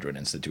undergraduate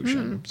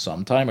institution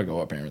some time ago,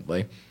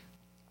 apparently.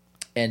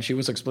 And she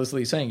was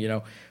explicitly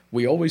saying,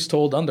 we always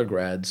told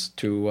undergrads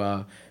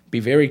to be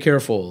very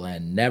careful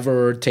and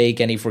never take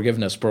any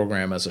forgiveness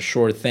program as a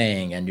sure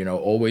thing, and,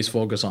 always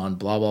focus on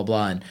blah, blah,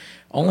 blah. And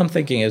all I'm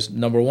thinking is,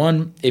 number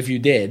one, if you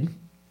did,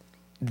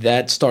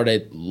 that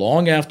started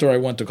long after I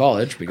went to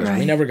college, because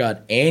we never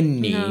got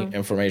any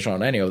information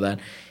on any of that.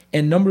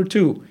 And number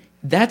two,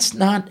 that's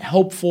not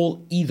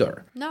helpful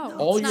either. No,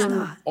 all it's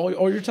not.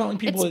 All you're telling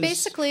people It's is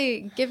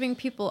basically giving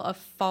people a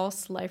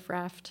false life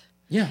raft.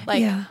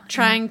 yeah,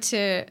 Trying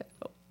to,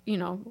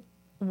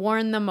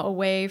 warn them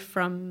away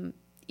from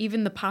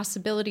even the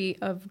possibility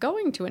of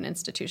going to an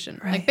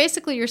institution. Right. Like,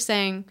 basically you're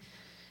saying,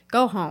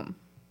 go home.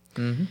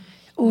 Mm-hmm.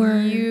 Or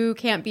you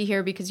can't be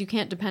here because you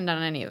can't depend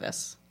on any of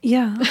this.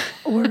 yeah,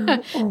 or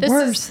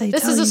worse,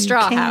 This is a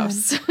straw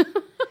house.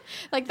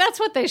 Like, that's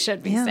what they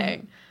should be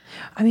saying.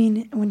 I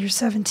mean, when you're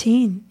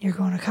 17, you're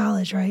going to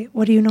college, right?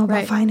 What do you know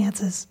about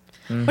finances?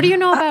 What do you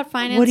know about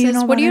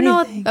finances? What do you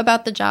know know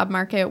about the job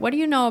market? What do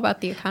you know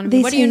about the economy?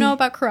 They What do you say, know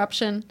about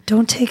corruption?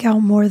 Don't take out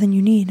more than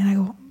you need. And I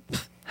go,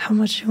 how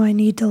much do I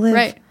need to live?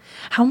 Right.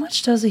 How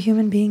much does a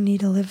human being need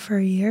to live for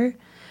a year?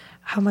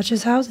 How much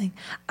is housing?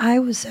 I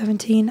was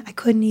 17. I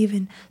couldn't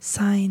even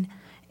sign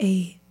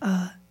a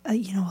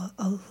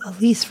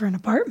lease for an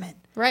apartment.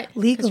 Right.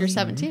 Legally. Because you're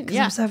 17. Because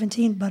Yeah. I'm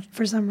 17, but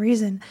for some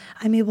reason,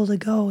 I'm able to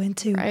go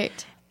into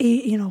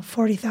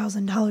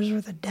 $40,000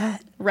 worth of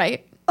debt.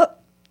 Right.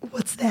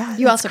 What's that?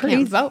 You That's also crazy.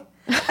 can't vote.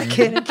 I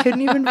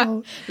couldn't even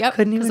vote. Yep.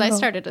 Couldn't even Because I vote.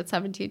 started at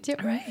 17 too.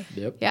 Right.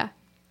 Yep. Yeah.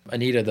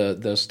 Anita,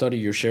 the study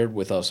you shared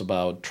with us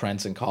about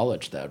trends in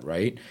college debt,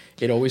 right?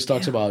 It always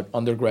talks about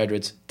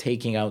undergraduates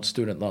taking out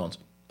student loans.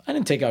 I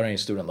didn't take out any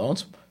student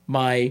loans.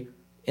 My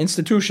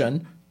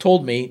institution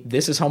told me,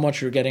 this is how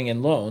much you're getting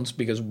in loans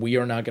because we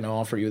are not going to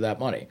offer you that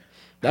money.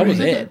 That was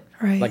it.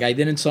 Right. Like, I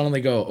didn't suddenly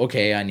go,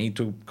 okay, I need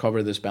to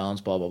cover this balance,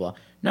 blah, blah, blah.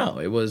 No,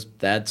 it was,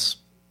 that's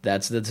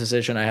the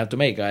decision I have to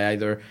make. I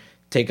either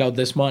take out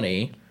this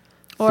money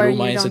Or through you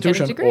my don't get a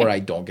institution, degree. or I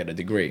don't get a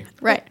degree.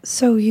 Right.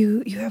 So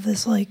you have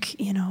this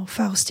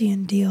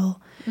Faustian deal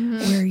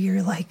where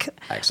you're like,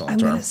 Excellent I'm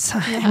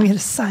term. going to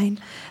sign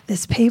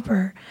this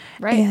paper,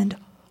 Right. and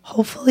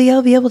hopefully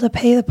I'll be able to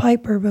pay the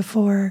piper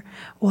before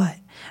what?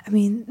 I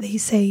mean, they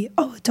say,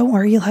 oh, don't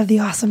worry, you'll have the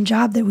awesome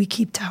job that we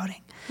keep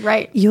touting.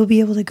 Right. You'll be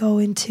able to go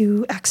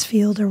into X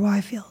field or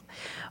Y field.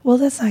 Well,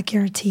 that's not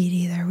guaranteed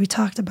either. We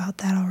talked about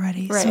that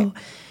already. Right. So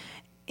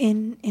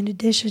in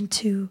addition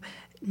to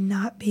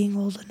not being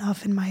old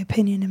enough, in my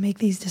opinion, to make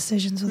these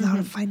decisions without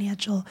a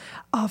financial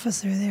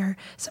officer there,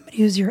 somebody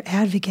who's your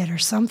advocate or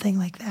something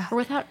like that. Or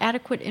without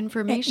adequate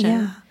information.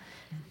 Yeah.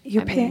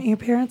 Your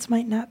parents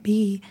might not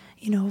be,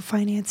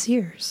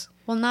 financiers.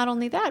 Well, not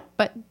only that,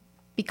 but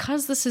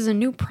because this is a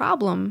new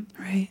problem,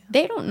 Right.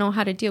 they don't know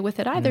how to deal with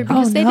it either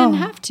because they didn't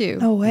have to.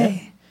 No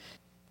way.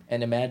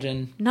 And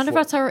imagine... None of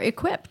us are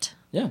equipped.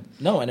 Yeah.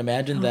 No, and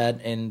imagine that,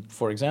 and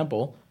for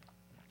example,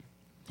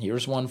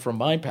 here's one from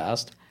my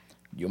past.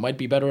 you might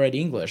be better at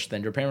English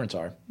than your parents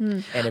are.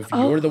 And if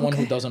you're the one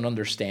who doesn't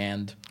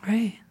understand,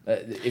 Right.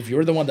 if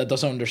you're the one that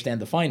doesn't understand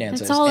the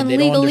finances, It's all and in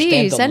they don't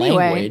understand legalese the anyway.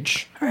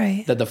 language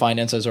Right. that the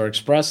finances are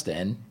expressed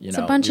in, It's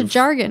a bunch of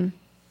jargon.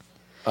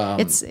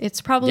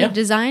 It's probably yeah.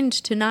 designed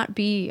to not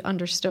be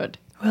understood.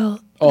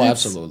 Well, Oh,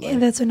 that's- absolutely.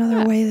 That's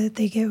another way that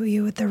they get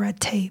you with the red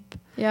tape.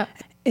 Yeah.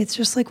 It's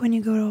just like when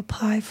you go to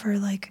apply for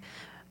like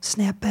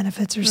SNAP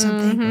benefits or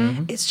something.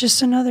 Mm-hmm. It's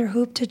just another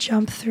hoop to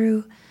jump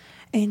through,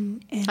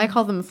 and I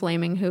call them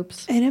flaming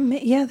hoops. and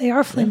they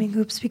are flaming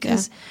hoops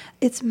because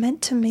it's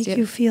meant to make Get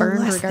you feel burned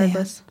less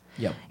regardless.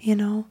 Yep. than. You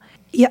know,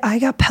 yeah, I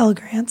got Pell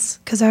Grants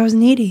because I was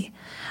needy,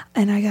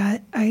 and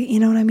you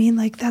know what I mean.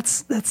 Like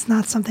that's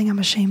not something I'm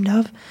ashamed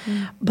of.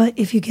 But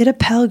if you get a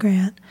Pell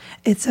Grant,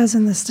 it says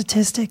in the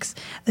statistics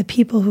the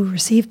people who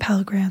receive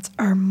Pell Grants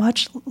are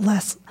much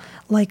less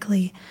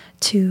likely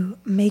to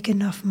make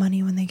enough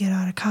money when they get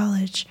out of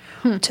college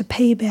to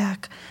pay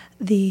back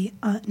the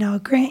now a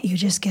grant. You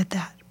just get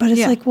that, but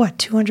it's Yeah. like what,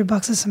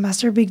 $200 a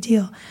semester, big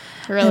deal.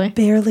 Really? That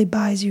barely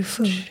buys you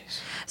food.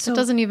 So It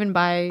doesn't even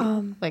buy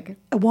like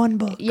one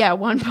book.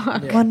 one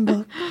book. One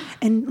book.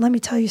 And let me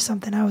tell you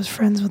something. I was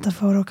friends with the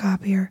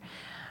photocopier,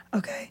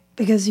 okay?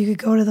 Because you could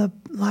go to the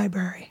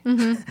library.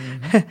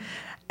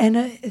 And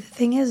the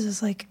thing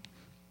is like,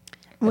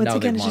 once now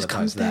again, they it just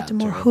comes monetize back to that,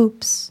 more too.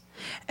 hoops.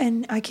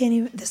 And I can't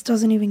even, this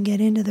doesn't even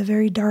get into the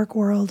very dark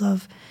world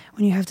of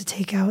when you have to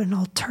take out an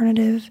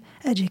alternative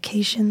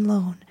education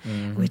loan,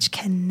 which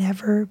can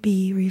never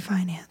be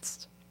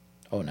refinanced.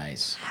 Oh,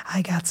 nice.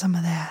 I got some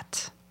of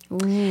that. Ooh.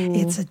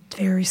 It's a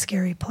very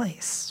scary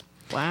place.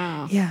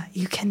 Wow. Yeah,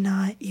 you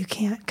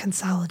can't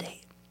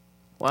consolidate.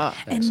 Wow.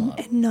 Excellent.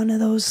 And none of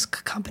those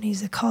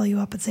companies that call you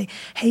up and say,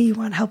 hey, you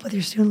want help with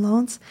your student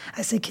loans?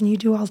 I say, can you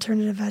do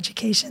alternative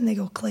education? They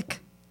go,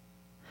 click.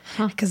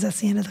 Because that's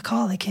the end of the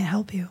call. They can't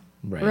help you.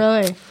 Right.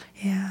 Really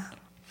Yeah.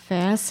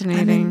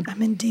 fascinating.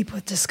 I'm in deep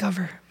with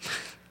Discover.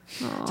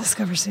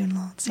 Discover student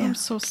loans. Yeah. I'm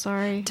so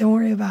sorry. Don't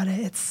worry about it.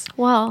 It's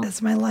Well,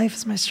 my life.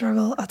 It's my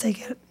struggle. I'll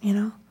take it, you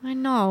know? I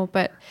know,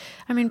 but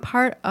I mean,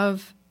 part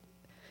of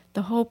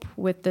the hope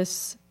with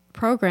this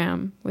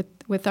program,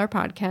 with our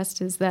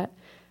podcast, is that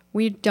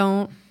we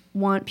don't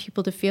want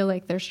people to feel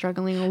like they're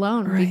struggling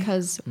alone, Right.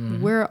 because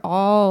we're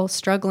all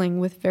struggling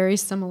with very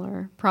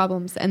similar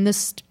problems, and the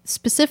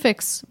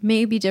specifics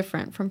may be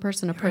different from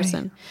person to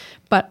person.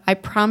 But I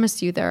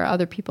promise you, there are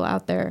other people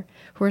out there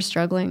who are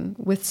struggling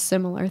with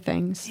similar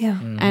things. Yeah.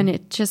 And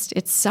it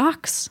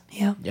sucks.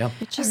 Yeah. Yeah.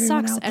 It just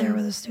Everyone sucks. out there And-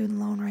 with a student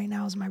loan right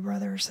now is my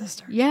brother or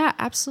sister. Yeah,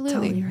 absolutely.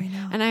 Telling you right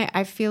now. And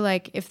I feel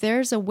like if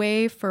there's a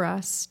way for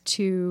us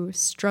to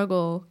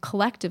struggle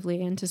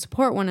collectively and to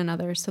support one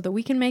another so that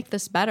we can make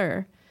this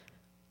better,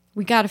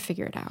 we got to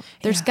figure it out.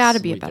 There's Yes, got to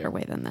be a we better do.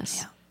 way than this.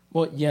 Yeah.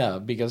 Well, yeah,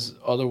 because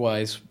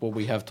otherwise, what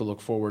we have to look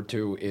forward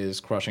to is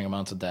crushing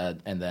amounts of debt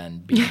and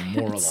then being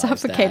moralized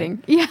Suffocating.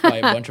 at Yeah. by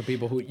a bunch of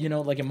people who,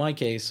 like in my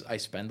case, I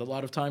spend a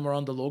lot of time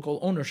around the local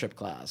ownership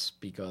class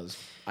because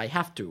I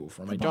have to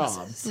for my job.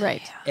 Bosses.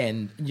 Right.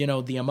 And,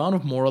 the amount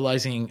of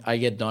moralizing I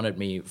get done at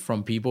me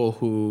from people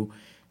who,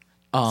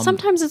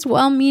 Sometimes it's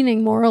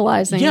well-meaning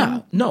moralizing. yeah,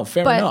 no,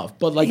 fair But- enough.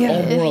 But like Yeah.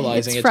 all moralizing,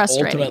 It's it's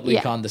frustrating. ultimately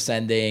Yeah.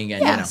 condescending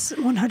and, Yes,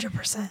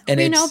 100%. and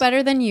We it's, know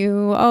better than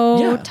you. Oh,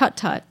 Yeah.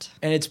 tut-tut.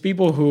 and it's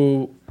people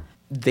who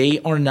they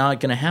are not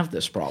going to have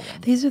this problem.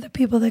 These are the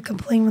people that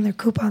complain when their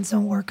coupons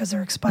don't work because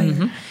they're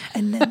expired,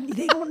 and then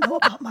they don't know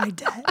about my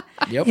debt.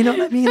 Yep. You know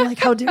what I mean? Like,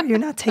 how dare you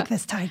not take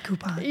this Tide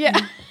coupon? Yeah.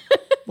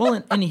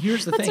 Well, and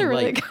here's the That's thing, a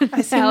really like, good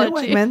I see them at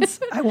analogy. Wegmans.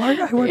 I worked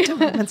at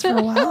Wegmans for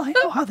a while. I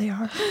know how they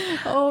are.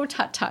 Oh,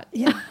 tut-tut.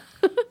 Yeah.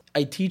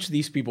 I teach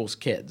these people's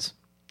kids,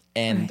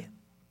 and Right.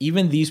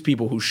 even these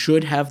people who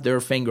should have their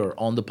finger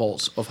on the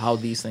pulse of how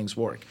these things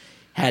work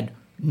had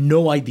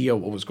no idea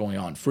what was going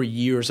on for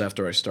years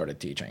after I started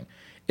teaching.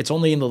 It's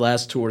only in the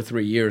last 2 or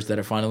 3 years that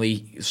I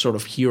finally sort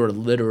of hear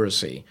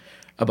literacy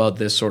about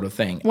this sort of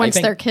thing. Once I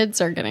think, their kids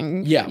are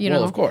getting, Yeah,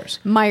 well, of course.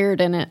 mired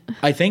in it.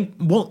 I think,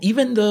 well,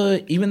 even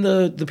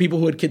the people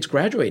who had kids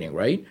graduating,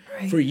 right?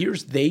 Right. For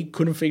years, they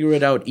couldn't figure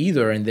it out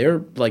either, and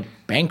they're like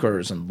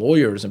bankers and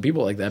lawyers and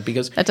people like that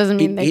because That doesn't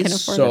mean it they can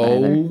is afford it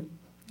either.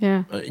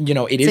 Yeah.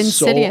 it It's is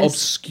so insidious.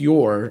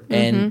 obscure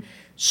and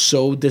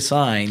so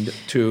designed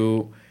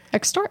to.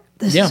 Extort.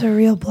 This Yeah. is a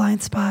real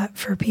blind spot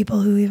for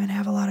people who even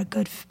have a lot of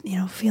good,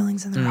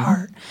 feelings in their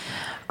heart.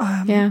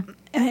 Yeah.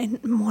 And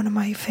one of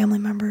my family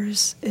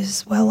members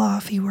is well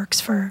off. He works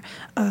for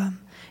a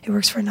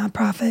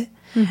nonprofit,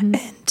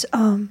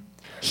 and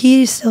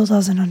he still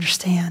doesn't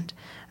understand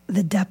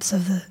the depths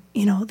of the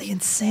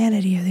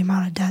insanity of the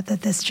amount of debt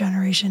that this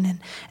generation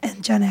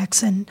and Gen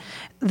X and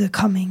the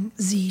coming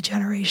Z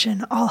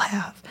generation all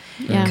have.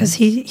 Yeah. Because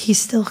he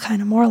still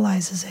kind of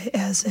moralizes it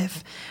as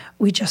if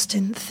we just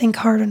didn't think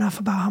hard enough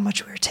about how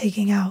much we were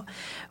taking out.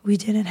 We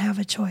didn't have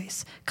a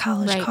choice.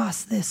 College Right.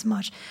 costs this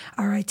much.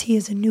 RIT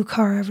is a new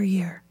car every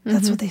year.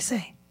 That's what they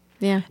say.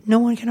 Yeah. No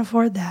one can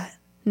afford that.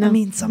 No. I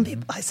mean, some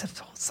people, I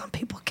suppose some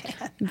people can.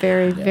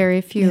 Very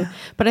few. Yeah.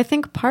 But I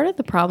think part of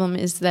the problem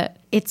is that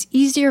it's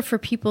easier for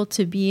people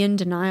to be in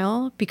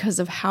denial because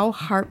of how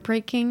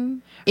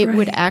heartbreaking it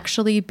would Right.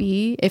 actually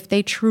be if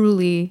they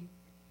truly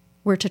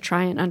were to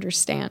try and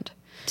understand.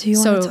 Do you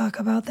want to So- talk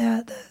about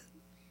that?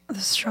 The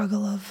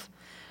struggle of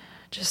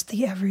just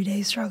the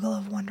everyday struggle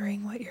of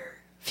wondering what your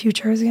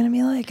future is going to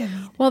be like? I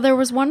mean, Well, there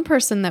was one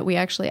person that we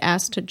actually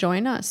asked to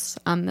join us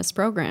on this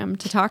program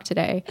to talk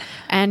today,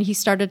 and he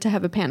started to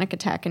have a panic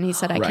attack, and he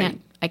said, Right.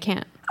 I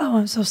can't. oh,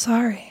 I'm so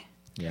sorry.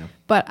 Yeah.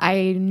 But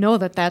I know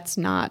that that's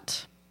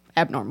not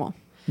abnormal.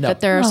 No.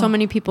 That there are so No.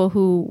 many people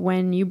who,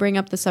 when you bring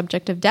up the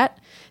subject of debt,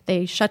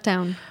 they shut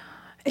down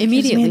It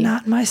immediately. gives me a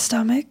knot in my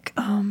stomach.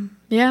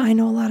 Yeah. I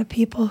know a lot of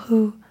people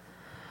who,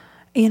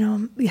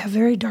 we have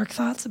very dark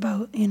thoughts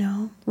about,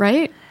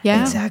 Right?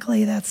 Yeah.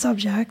 exactly that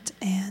subject.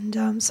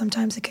 And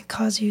sometimes it can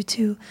cause you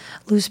to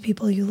lose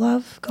people you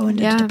love, go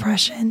into Yeah.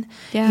 depression,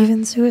 Yeah.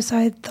 even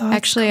suicide thoughts.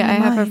 Actually, come to I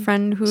have a mind.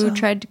 friend who So,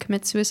 tried to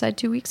commit suicide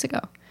 2 weeks ago.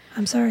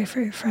 I'm sorry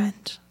for your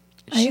friend.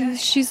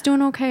 She's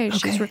doing okay.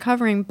 She's Okay.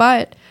 recovering,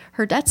 but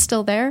her debt's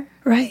still there.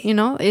 Right.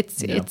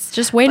 It's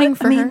just waiting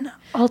for her.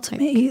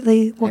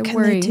 Ultimately, what I can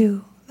worry. they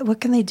do? What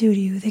can they do to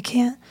you? They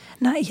can't,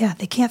 not yet.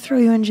 They can't throw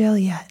you in jail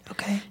yet,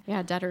 okay?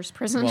 Yeah, debtor's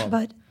prison. Well-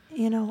 But,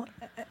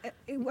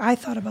 I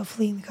thought about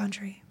fleeing the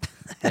country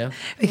Yeah.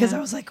 because Yeah.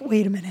 I was like,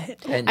 wait a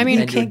minute. And, I mean,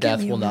 and you your can't get death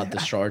me will over not there.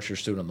 discharge your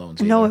student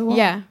loans. No, either. it won't.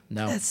 Yeah.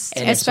 No. That's-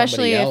 And if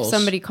Especially if else-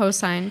 somebody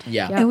co-signed.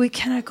 Yeah. And we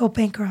cannot go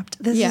bankrupt.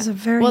 This Yeah. is a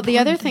very well, the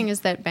other important thing is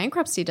that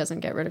bankruptcy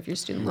doesn't get rid of your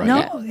student loan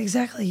Right. debt. No,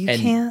 exactly. You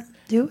And- can't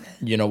do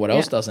it. You know what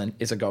else Yeah. doesn't?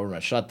 It's a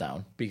government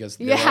shutdown because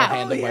they're Yeah. all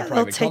handled Oh, by yeah,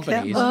 private they'll take that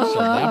companies. money. So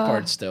that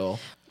part's still.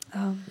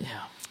 Yeah.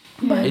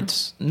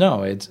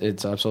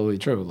 It's absolutely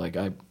true. Like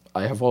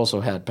I have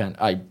also had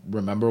I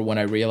remember when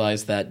I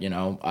realized that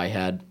I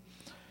had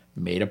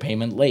made a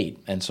payment late,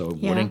 and so it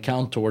Yeah. wouldn't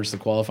count towards the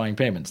qualifying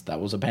payments. That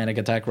was a panic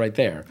attack right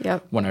there.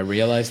 Yep. When I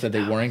realized that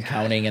they weren't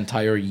counting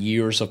entire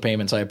years of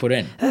payments I had put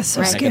in. That's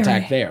so panic scary.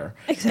 attack there.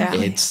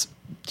 Exactly. It's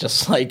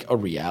just like a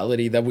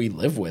reality that we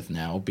live with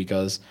now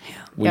because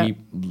we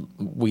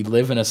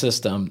live in a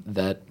system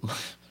that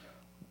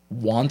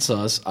wants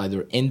us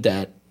either in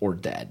debt or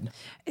dead.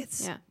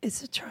 It's Yeah. it's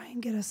to try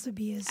and get us to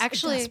be as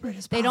Actually, desperate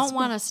as they possible. don't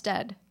want us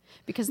dead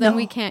because then No.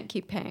 we can't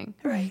keep paying.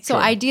 Right. So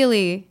True.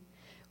 ideally,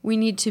 we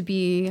need to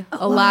be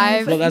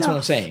alive. Well, that's what No.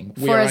 I'm saying.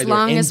 We For are as either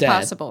long in as debt,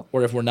 possible.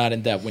 or if we're not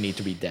in debt, we need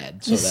to be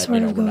dead. So This that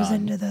sort of we're goes not.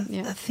 into the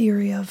Yeah.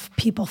 theory of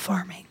people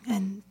farming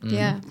and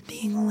Yeah.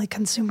 being only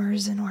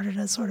consumers in order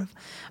to sort of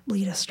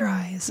bleed us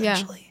dry,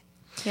 essentially.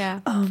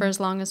 Yeah. For as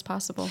long as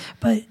possible.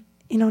 But,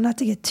 not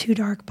to get too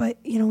dark, but,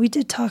 we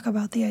did talk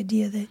about the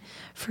idea that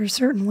for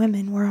certain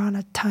women, we're on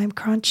a time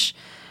crunch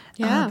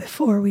Yeah.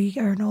 before we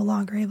are no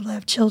longer able to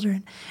have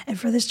children. And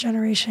for this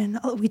generation,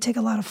 we take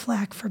a lot of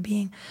flack for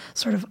being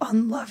sort of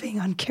unloving,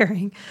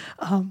 uncaring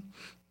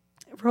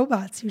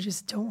robots who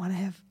just don't want to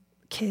have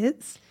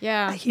kids.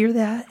 Yeah. I hear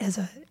that as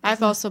a...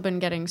 I've also been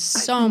getting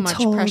so been much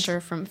told-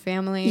 pressure from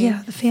family,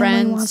 Yeah, the family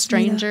friends, wants me to-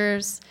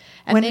 strangers,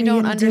 and When they are you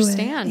don't gonna do it?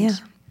 understand. Yeah.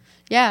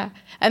 Yeah.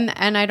 And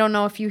I don't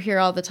know if you hear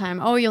all the time,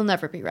 "Oh, you'll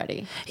never be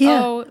ready."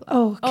 Yeah.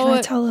 Oh, Can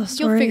I tell a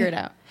story? You'll figure it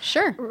out.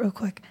 Sure. Real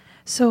quick.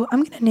 So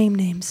I'm going to name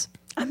names.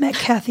 I met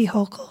Kathy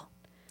Hochul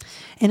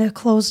in a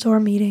closed-door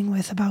meeting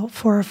with about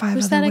 4 or 5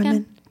 Who's other that again?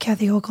 women.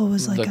 Kathy Hochul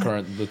was like The a...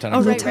 current Oh,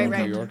 lieutenant right, governor right, of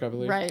right. New York, I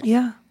believe. Right.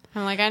 Yeah.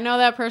 I'm like, I know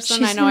that person.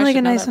 She I seemed know I like should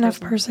a know nice that enough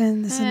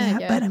person, this and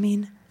that. yeah. But I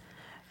mean,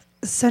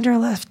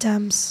 center-left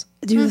Dems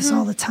do Mm-hmm. this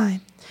all the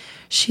time.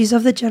 She's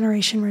of the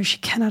generation where she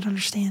cannot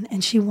understand,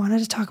 and she wanted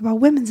to talk about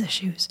women's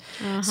issues.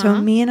 Uh-huh.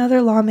 So me and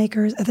other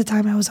lawmakers, at the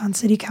time I was on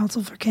city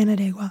council for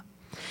Canandaigua,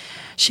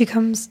 she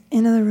comes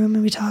into the room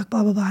and we talk,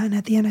 blah, blah, blah. And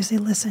at the end I say,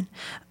 listen,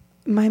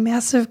 my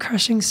massive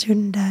crushing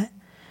student debt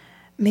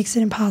makes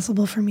it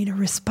impossible for me to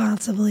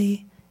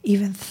responsibly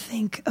even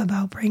think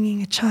about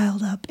bringing a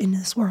child up in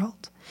this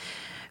world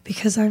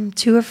because I'm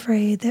too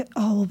afraid that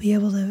all we'll be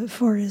able to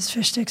afford is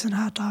fish sticks and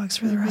hot dogs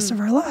for the rest of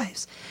our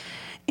lives.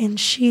 And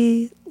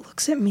she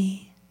looks at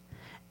me,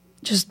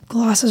 just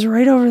glosses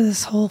right over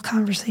this whole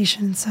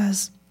conversation and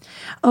says,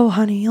 "Oh,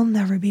 honey, you'll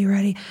never be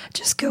ready.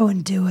 Just go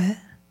and do it."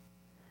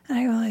 And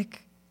I go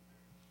like,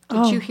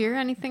 Did you hear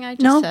anything I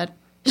just no. said?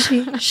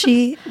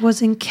 She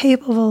was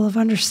incapable of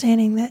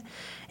understanding that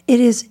it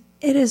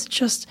is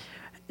just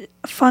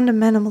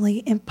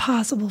fundamentally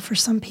impossible for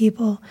some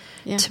people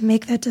Yeah. to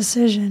make that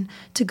decision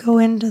to go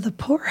into the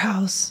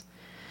poorhouse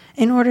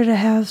in order to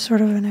have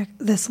sort of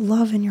this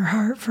love in your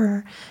heart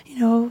for,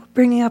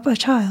 bringing up a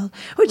child,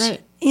 which,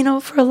 Right.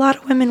 For a lot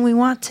of women we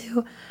want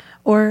to,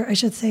 or I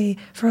should say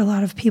for a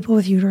lot of people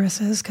with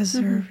uteruses, because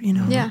there are,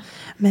 Yeah.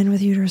 men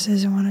with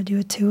uteruses who want to do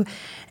it too.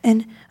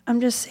 And I'm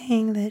just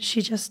saying that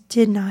she just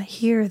did not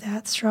hear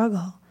that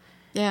struggle.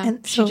 Yeah.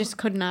 And she so- just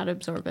could not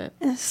absorb it.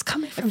 And it's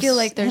coming from... I feel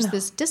like there's you know,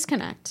 this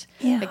disconnect.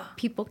 Yeah. Like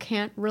people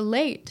can't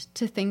relate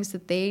to things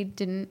that they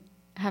didn't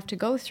have to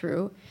go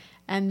through,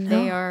 and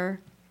they No. are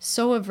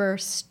so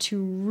averse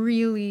to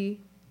really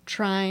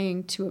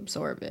trying to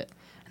absorb it.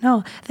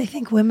 No, they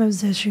think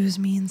women's issues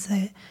means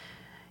that,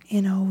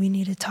 we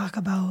need to talk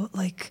about,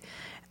 like,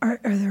 are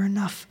there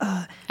enough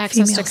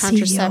Access female to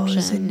contraception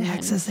CEOs and and-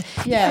 access to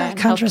and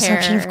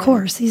contraception, healthcare of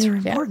course. These are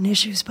important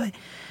issues, but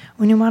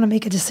when you want to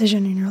make a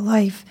decision in your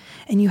life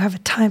and you have a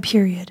time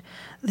period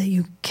that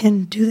you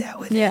can do that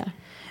with,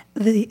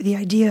 the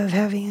idea of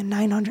having a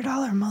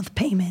 $900 a month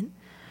payment,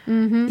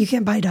 you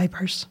can't buy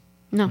diapers.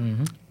 No.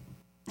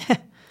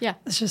 Yeah.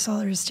 That's just all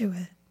there is to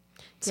it.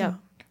 So,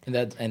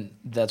 And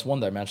that's one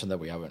dimension that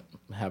we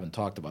haven't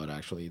talked about,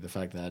 actually. The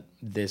fact that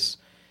this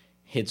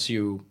hits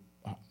you,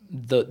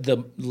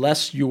 the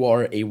less you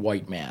are a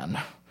white man,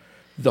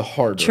 the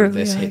harder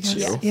this hits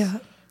you. Yeah.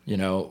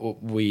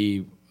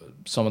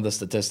 Some of the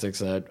statistics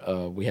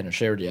that we hadn't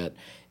shared yet.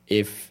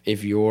 If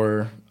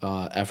you're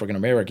African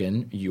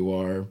American, you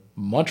are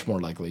much more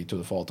likely to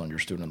default on your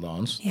student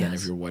loans than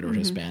if you're white or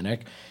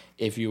Hispanic.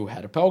 If you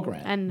had a Pell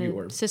Grant, And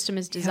the system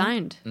is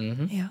designed.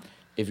 Yeah.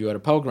 If you had a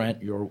Pell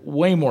Grant, you're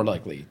way more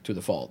likely to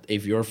default.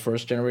 If you're a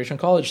first-generation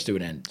college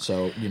student,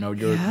 so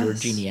your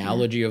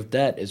genealogy of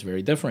debt is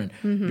very different,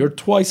 you're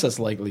twice as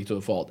likely to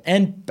default.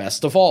 And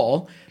best of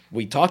all,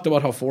 we talked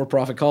about how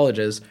for-profit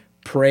colleges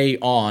prey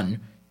on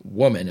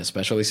women,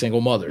 especially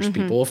single mothers,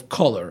 people of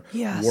color,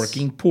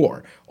 working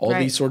poor, all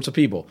these sorts of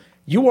people.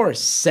 You are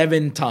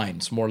 7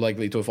 times more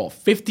likely to default.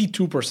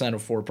 52%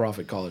 of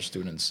for-profit college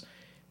students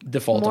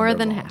default More on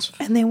their than loans.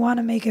 half. And they want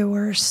to make it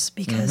worse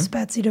because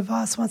Betsy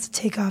DeVos wants to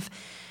take off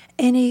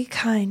any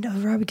kind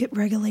of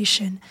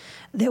regulation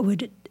that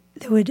would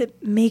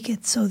make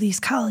it so these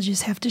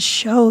colleges have to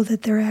show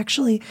that they're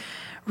actually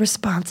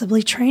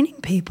responsibly training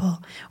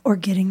people or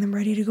getting them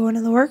ready to go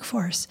into the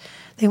workforce.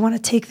 They want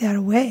to take that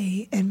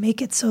away and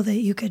make it so that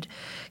you could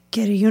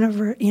get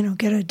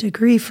a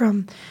degree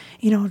from,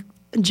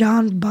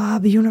 John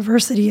Bob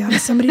University out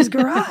of somebody's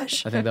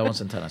garage. I think that one's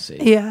in Tennessee.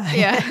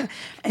 Yeah.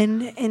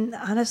 And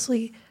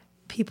honestly,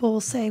 people will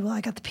say, well,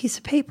 I got the piece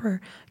of paper.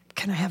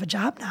 Can I have a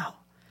job now?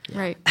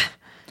 Right.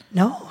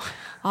 No.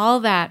 All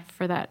that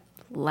for that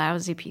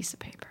lousy piece of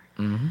paper.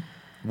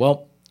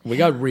 Well, we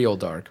got real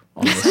dark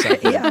on this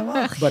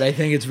segment, but I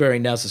think it's very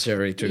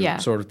necessary to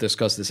sort of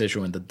discuss this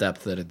issue in the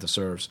depth that it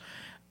deserves.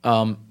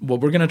 What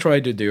we're going to try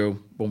to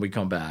do when we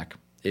come back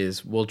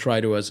is we'll try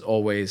to, as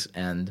always,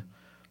 end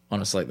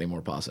on a slightly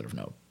more positive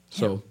note.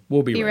 So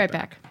we'll be right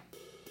back.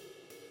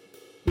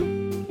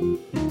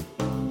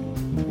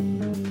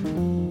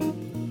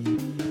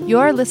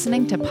 You're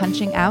listening to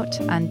Punching Out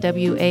on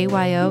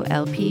WAYO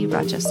LP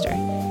Rochester.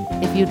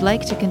 If you'd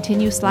like to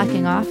continue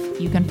slacking off,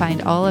 you can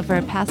find all of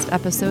our past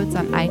episodes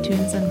on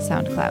iTunes and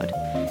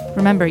SoundCloud.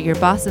 Remember, your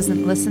boss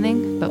isn't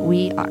listening, but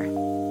we are.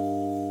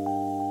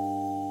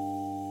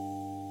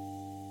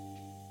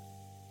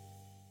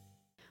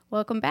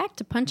 Welcome back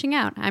to Punching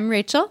Out. I'm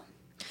Rachel.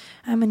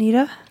 I'm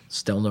Anita.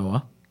 Still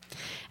Noah.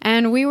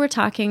 And we were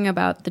talking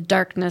about the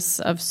darkness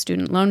of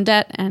student loan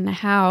debt and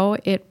how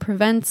it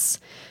prevents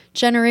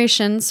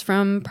generations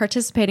from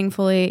participating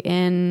fully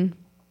in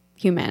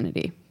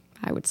humanity,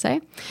 I would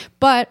say.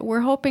 But we're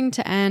hoping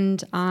to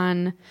end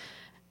on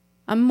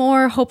a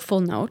more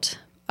hopeful note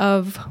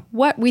of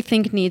what we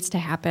think needs to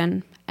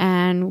happen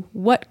and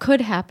what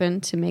could happen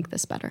to make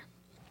this better.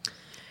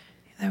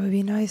 That would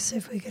be nice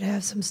if we could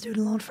have some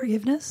student loan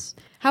forgiveness.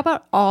 How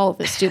about all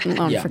the student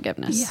loan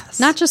forgiveness? Yes.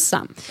 Not just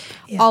some,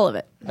 Yeah. all of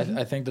it.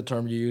 I think the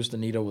term you used,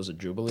 Anita, was a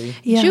jubilee.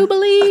 Yeah,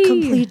 Jubilee! A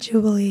complete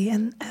jubilee.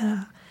 And,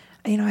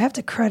 I have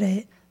to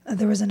credit,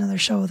 there was another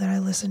show that I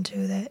listened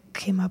to that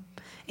came up,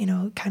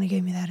 kind of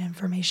gave me that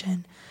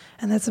information.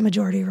 And that's a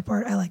Majority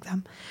Report. I like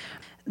them.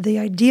 The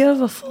idea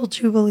of a full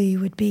jubilee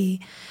would be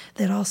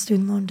that all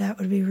student loan debt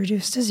would be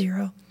reduced to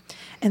zero.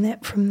 And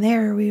that from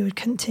there, we would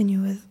continue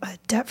with a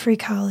debt-free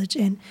college,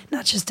 and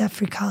not just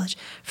debt-free college,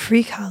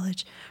 free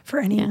college for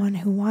anyone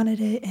who wanted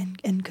it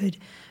and could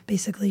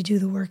basically do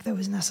the work that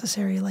was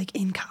necessary, like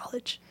in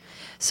college.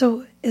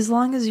 So as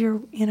long as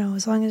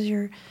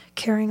you're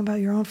caring about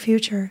your own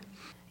future,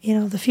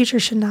 the future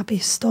should not be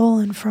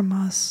stolen from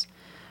us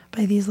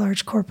by these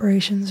large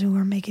corporations who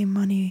are making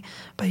money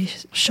by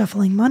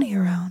shuffling money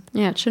around.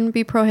 Yeah, it shouldn't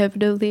be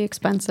prohibitively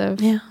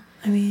expensive. Yeah,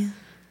 I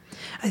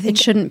think It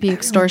shouldn't be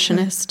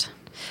extortionist.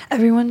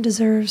 Everyone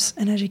deserves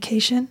an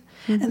education,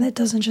 and that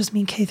doesn't just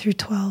mean K through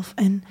 12.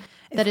 And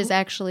That is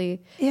actually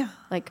yeah,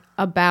 like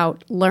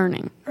about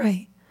learning.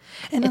 right.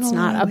 And It's in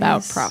a lot not of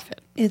about ways,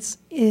 profit. It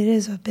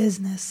is a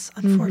business,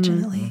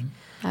 unfortunately.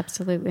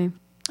 Absolutely.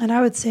 And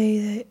I would say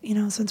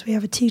that since we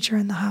have a teacher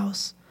in the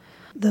house,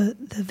 the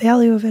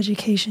value of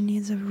education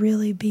needs to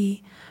really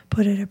be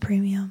put at a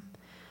premium.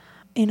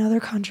 In other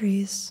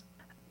countries,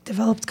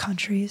 developed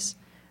countries,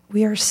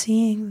 we are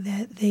seeing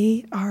that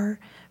they are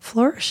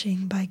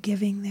flourishing by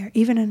giving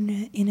even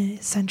in a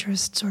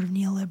centrist sort of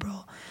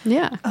neoliberal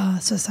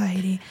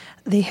society,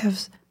 they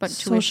have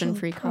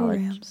tuition-free college.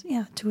 programs.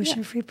 Yeah,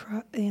 tuition-free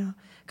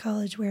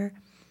college where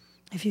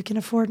if you can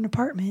afford an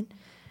apartment,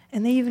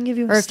 and they even give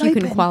you a Or stipend.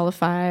 if you can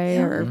qualify,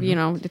 or,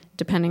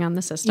 depending on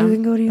the system. You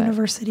can go to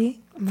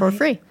university. For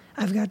free.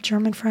 I've got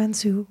German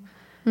friends who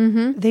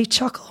they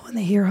chuckle when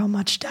they hear how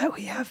much debt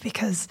we have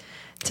because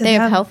to They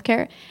them, have health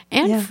care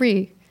and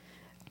free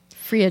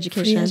Free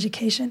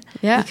education.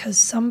 Yeah. Because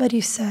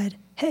somebody said,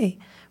 hey,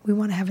 we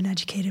want to have an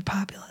educated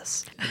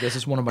populace. This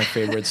is one of my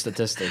favorite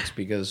statistics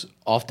because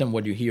often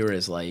what you hear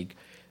is like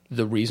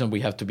the reason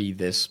we have to be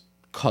this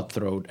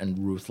cutthroat and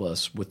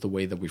ruthless with the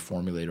way that we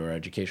formulate our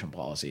education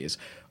policy is,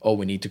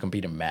 we need to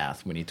compete in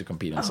math, we need to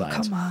compete in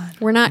science. Come on.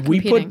 We're not We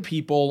competing. put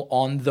people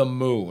on the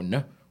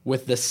moon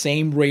with the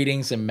same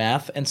ratings in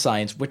math and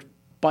science, which,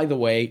 by the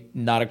way,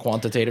 not a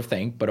quantitative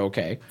thing, but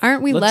okay.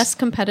 Aren't we Let's- less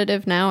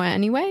competitive now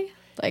anyway?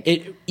 Like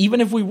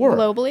even if we were.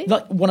 Globally?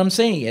 Like, what I'm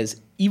saying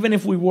is, even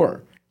if we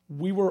were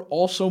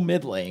also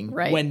middling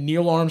Right. when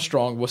Neil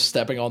Armstrong was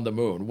stepping on the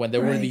moon, when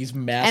there were Right. these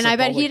massive and I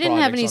bet he public didn't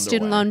have any projects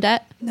student underway. loan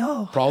debt.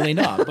 No. Probably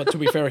not, but to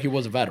be fair, he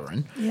was a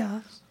veteran.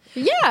 Yeah.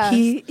 Yeah.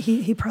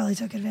 He probably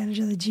took advantage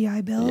of the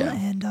GI Bill Yeah.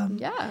 and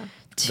yeah.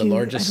 The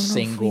largest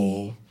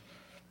single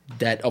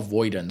debt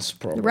avoidance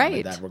program in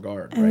Right. that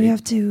regard, And right? we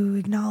have to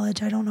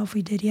acknowledge, I don't know if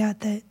we did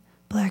yet, that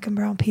Black and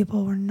brown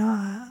people were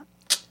not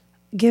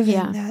given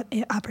Yeah. that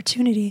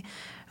opportunity,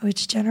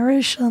 which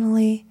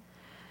generationally,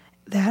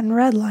 that and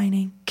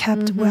redlining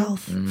kept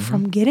wealth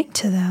from getting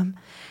to them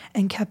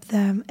and kept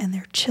them and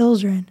their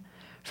children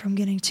from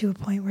getting to a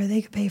point where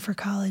they could pay for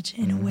college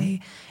in a way,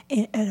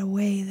 at a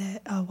way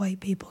that white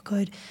people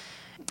could.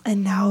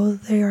 And now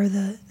they are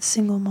the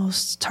single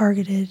most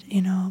targeted,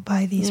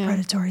 by these Yeah.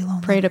 predatory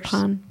loan Preyed lenders.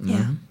 upon.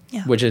 Yeah.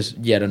 Yeah. Which is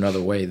yet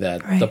another way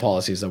that Right. the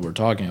policies that we're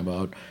talking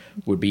about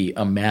would be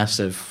a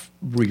massive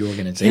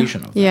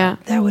reorganization of that. Yeah.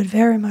 That would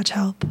very much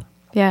help.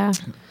 Yeah.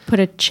 Put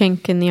a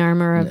chink in the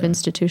armor of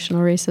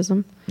institutional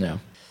racism. Yeah.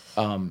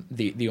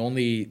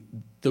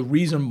 The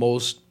reason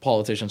most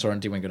politicians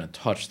aren't even going to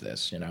touch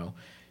this,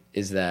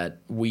 is that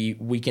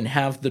we can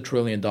have the $1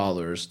 trillion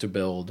to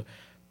build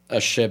a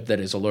ship that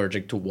is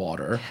allergic to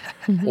water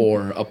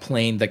or a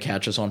plane that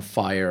catches on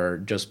fire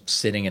just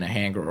sitting in a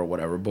hangar or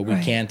whatever, but we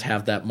Right. can't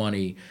have that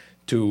money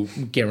to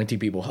guarantee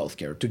people health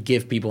care, to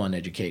give people an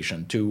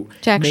education, to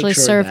actually make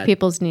sure serve that-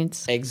 people's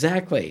needs.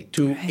 Exactly.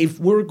 If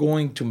we're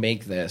going to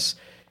make this,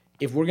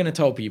 if we're going to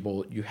tell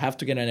people you have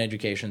to get an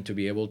education to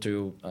be able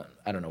to,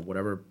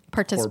 whatever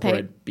Participate.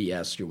 corporate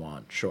BS you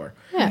want, sure.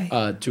 Yeah.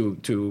 Right.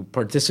 To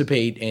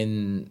participate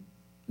in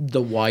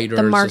the wider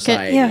The market.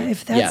 society. Yeah,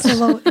 if that's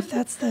Yes.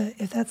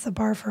 if that's the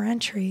bar for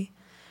entry,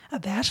 a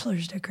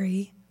bachelor's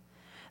degree,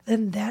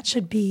 then that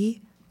should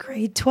be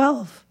grade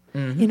 12.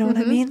 You know what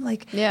I mean?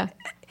 Like, Yeah.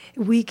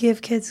 we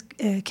give kids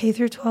K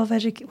through 12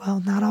 education.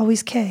 Well, not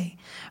always K,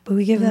 but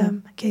we give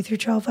them K through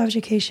 12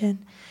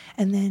 education,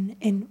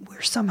 and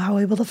we're somehow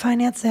able to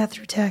finance that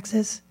through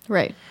taxes.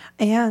 Right.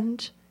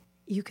 And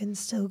you can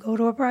still go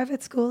to a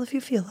private school if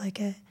you feel like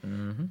it,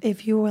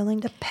 if you're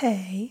willing to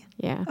pay.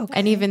 Yeah. Okay.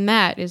 And even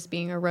that is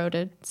being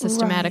eroded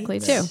systematically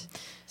Right. too.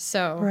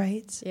 So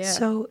Right. Yeah.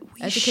 So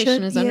we Education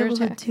should is be under able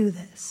attack. to do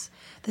this.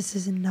 This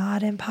is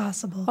not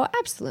impossible. Oh,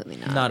 absolutely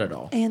not. Not at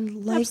all.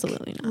 And like,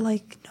 Absolutely not.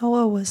 like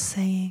Noah was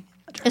saying,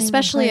 during the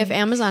Especially if break,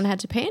 Amazon had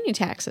to pay any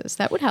taxes.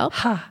 That would help.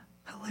 Ha,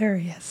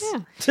 hilarious.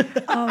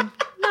 Yeah.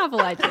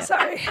 Novel idea.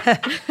 Sorry.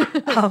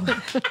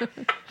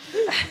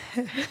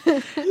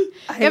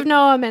 Give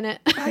Noah a minute.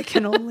 I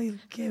can only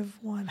give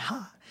one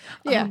ha.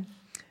 Yeah.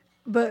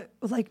 But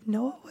like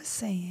Noah was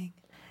saying,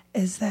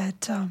 is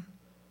that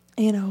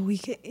we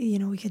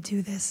could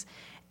do this,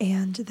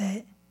 and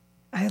that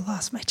I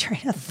lost my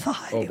train of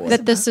thought. Oh, It boy. was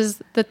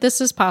that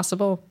this is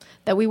possible.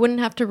 That we wouldn't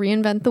have to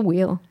reinvent the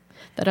wheel.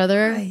 That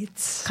other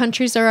Right.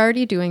 countries are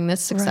already doing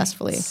this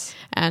successfully. Right.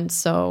 And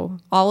so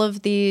all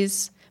of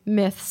these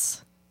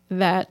myths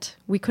that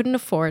we couldn't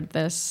afford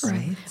this,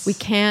 Right. we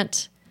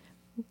can't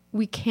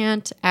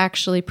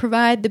actually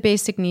provide the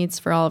basic needs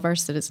for all of our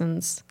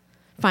citizens,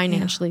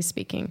 financially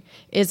speaking,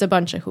 is a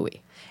bunch of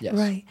hooey. Yes.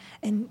 Right.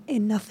 And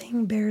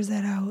nothing bears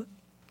that out,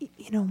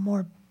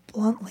 more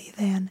bluntly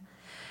than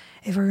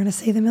if we're going to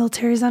say the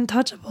military is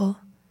untouchable,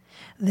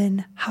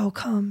 then how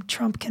come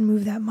Trump can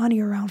move that money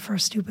around for a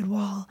stupid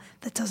wall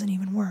that doesn't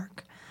even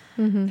work?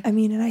 I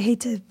mean, and I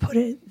hate to put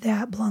it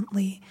that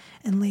bluntly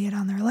and lay it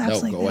on their laps No,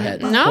 like go that. ahead.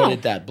 but- No. Put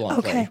it that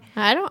bluntly. Okay.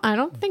 I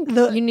don't think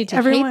The- you need to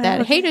everyone- hate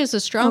that. okay. Hate is a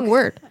strong Okay.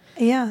 word.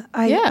 Yeah,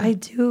 Yeah. I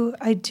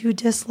do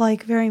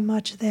dislike very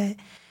much that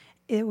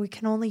we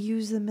can only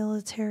use the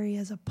military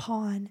as a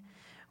pawn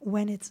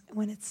when it's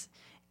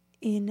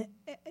in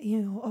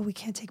we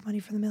can't take money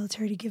from the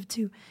military to give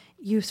to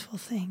useful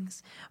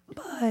things.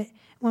 But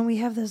when we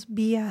have this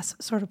BS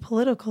sort of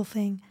political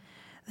thing,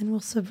 then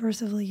we'll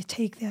subversively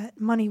take that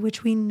money,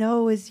 which we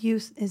know is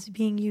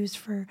being used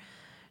for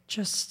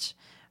just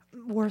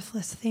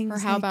worthless things. Or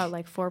how about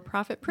like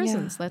for-profit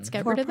prisons? Yeah. Let's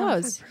get rid of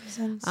For-profit those.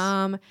 prisons.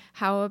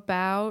 How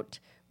about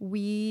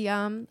we?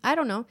 I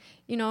don't know.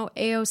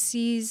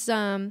 AOC's.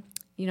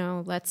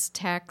 Let's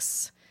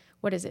tax.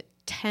 What is it?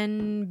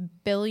 $10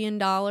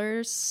 billion.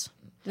 I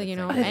think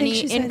Any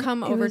she said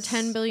income it over was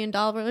 $10 billion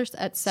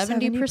at 70%.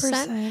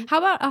 70%. How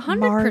about 100%?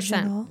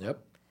 marginal. Yep.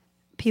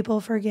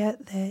 People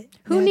forget that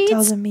Who that needs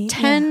doesn't mean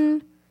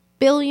 $10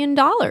 billion?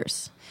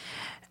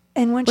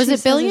 And when Was she it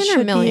says billion or should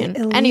be million?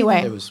 illegal,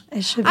 Anyway, It was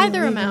it should be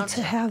either illegal amount.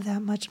 to have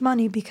that much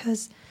money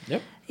because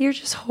Yep. you're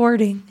just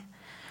hoarding.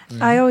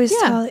 I always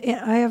Yeah. tell.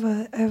 I have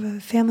a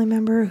family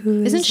member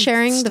who Isn't is a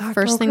sharing the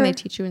first thing they stockbroker.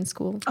 teach you in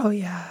school? Oh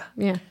yeah,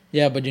 Yeah.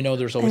 Yeah, but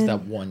there's always And-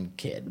 that one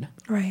kid.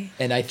 right.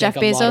 And I think Jeff a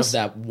lot Bezos? of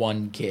that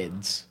one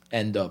kids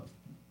end up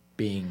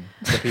being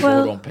the people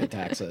Well- who don't pay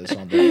taxes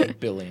on the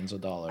billions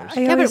of dollars.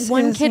 I Yeah, but always say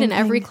one the kid in same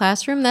every thing.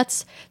 classroom,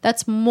 that's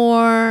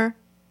more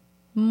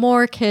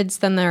kids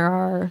than there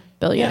are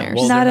billionaires.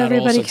 well, Not they're not all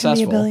everybody can be a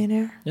successful.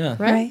 billionaire, Yeah.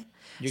 right?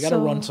 You got to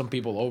So- run some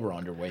people over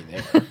on your way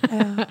there.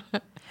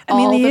 I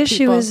mean, All the the issue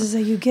people. is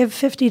that you give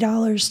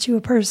 $50 to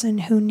a person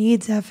who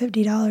needs that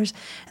 $50,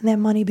 and that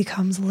money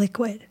becomes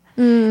liquid.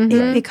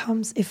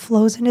 It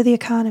flows into the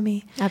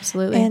economy.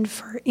 Absolutely. And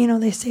for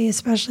they say,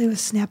 especially with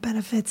SNAP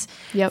benefits,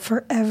 Yep.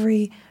 for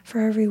every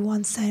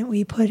 1 cent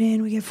we put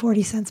in, we get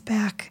 40 cents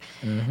back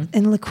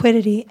in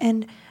liquidity.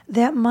 And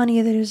that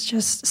money that is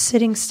just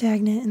sitting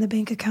stagnant in the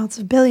bank accounts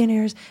of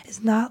billionaires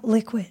is not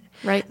liquid.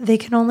 Right. They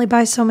can only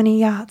buy so many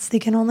yachts. They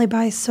can only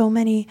buy so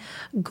many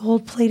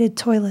gold-plated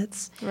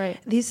toilets. Right.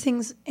 These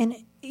things, and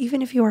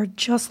even if you are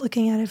just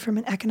looking at it from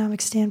an economic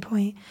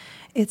standpoint,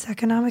 it's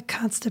economic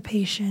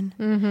constipation.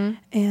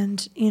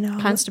 And,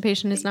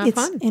 Constipation is not it's,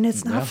 fun. And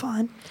it's not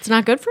fun. It's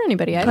not good for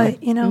anybody. But,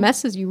 It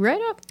messes you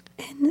right up.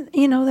 And,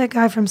 that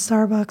guy from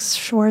Starbucks,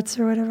 Schwartz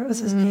or whatever was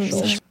his name.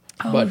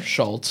 But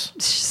Schultz,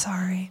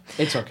 Sorry.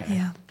 it's okay.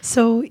 Yeah.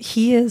 So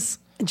he is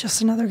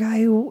just another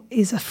guy who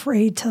is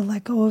afraid to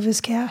let go of his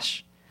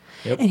cash.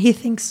 Yep. And he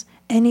thinks,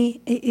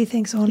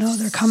 oh no,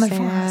 they're coming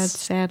for us.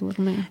 Sad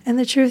little man. And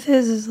the truth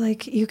is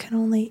like you can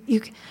only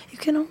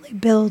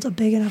build a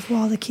big enough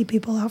wall to keep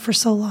people out for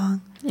so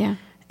long. Yeah.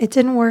 It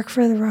didn't work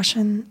for the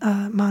Russian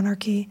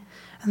monarchy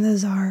and the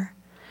Tsar.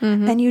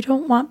 And you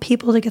don't want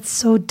people to get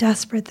so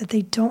desperate that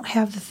they don't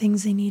have the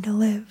things they need to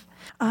live.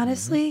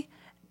 Honestly,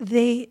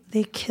 they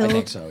killed. I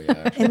think so,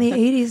 yeah. In the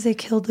 80s, they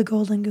killed the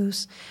golden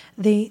goose.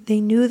 They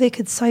knew they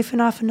could siphon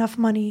off enough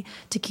money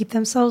to keep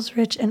themselves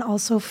rich and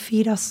also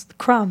feed us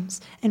crumbs,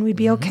 and we'd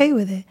be okay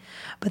with it.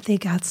 But they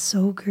got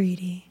so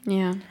greedy,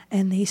 Yeah.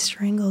 and they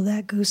strangled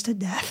that goose to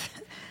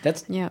death.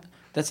 That's Yep.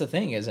 That's the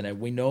thing, isn't it?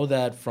 We know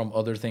that from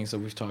other things that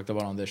we've talked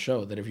about on this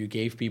show, that if you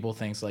gave people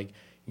things like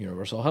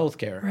universal health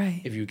care,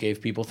 Right. if you gave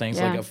people things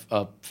Yeah. like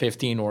a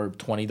 $15 or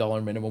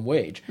 $20 minimum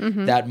wage,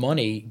 that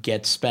money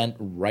gets spent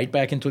right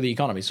back into the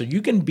economy. So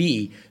you can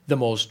be the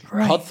most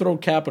Right.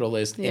 cutthroat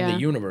capitalist in Yeah. the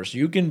universe.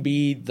 You can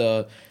be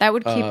the That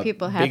would keep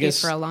people happy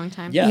biggest- for a long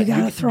time. Yeah, You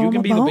gotta throw you 'em can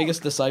a be the bone.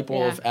 biggest disciple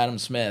Yeah. of Adam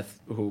Smith,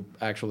 who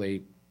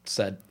actually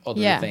said other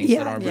Yeah. things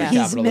that aren't very he's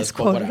capitalist, but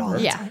misquoted all whatever.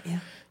 the Yeah. time. Yeah.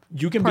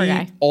 You can Poor be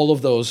guy. all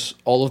of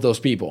those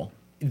people.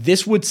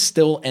 This would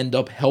still end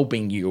up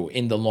helping you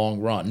in the long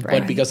run. Right.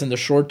 But because in the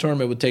short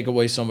term it would take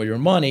away some of your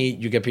money,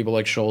 you get people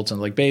like Schultz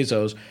and like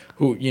Bezos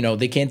who,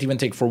 they can't even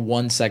take for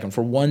 1 second,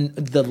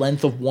 the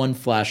length of one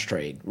flash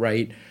trade,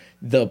 right?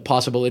 The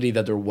possibility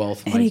that their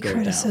wealth Any might go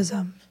criticism.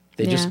 down.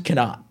 They Yeah. just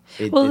cannot.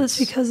 Well, it's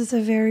because it's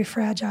a very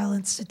fragile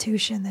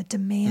institution that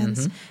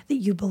demands that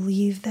you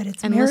believe that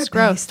it's Endless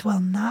growth. merit-based while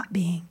not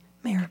being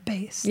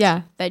merit-based.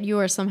 Yeah, that you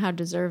are somehow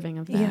deserving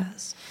of that.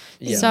 Yes.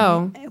 Yeah.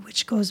 So,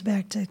 Which goes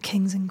back to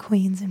kings and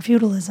queens and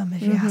feudalism,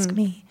 if you ask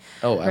me.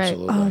 Oh, Right.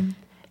 absolutely.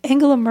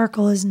 Angela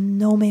Merkel is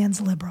no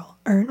man's liberal,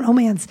 or no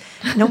man's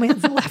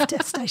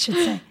leftist, I should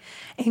say.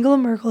 Angela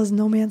Merkel is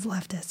no man's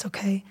leftist,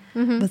 okay?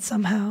 But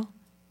somehow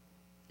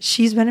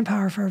she's been in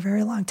power for a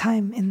very long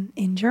time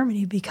in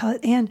Germany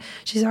and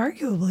she's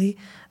arguably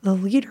the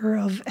leader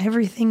of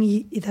everything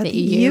that the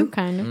EU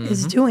kind of.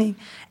 is doing.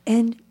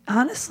 And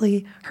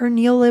honestly, her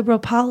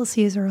neoliberal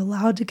policies are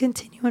allowed to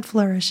continue and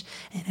flourish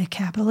in a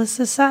capitalist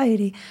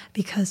society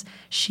because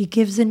she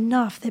gives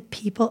enough that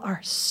people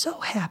are so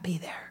happy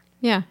there.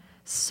 Yeah,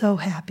 So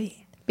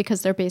happy.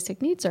 because their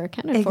basic needs are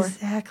accounted for.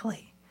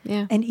 Exactly.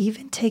 Yeah. And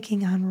even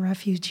taking on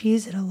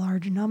refugees at a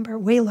large number,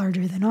 way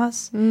larger than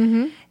us,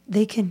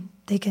 they can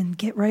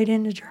get right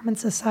into German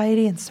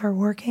society and start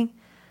working.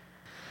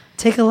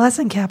 Take a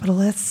lesson,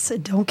 capitalists.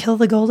 Don't kill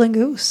the golden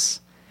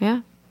goose.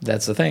 Yeah.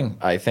 That's the thing.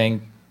 I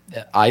think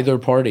either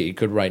party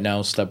could right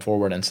now step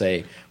forward and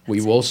say,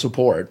 we will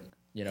support,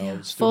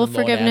 student Full loan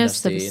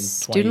forgiveness of amnesty in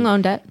student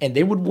loan debt. And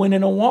they would win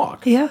in a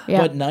walk. Yeah. Yeah.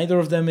 But neither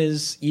of them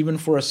is even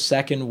for a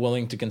second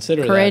willing to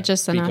consider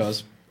Courageous that enough.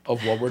 because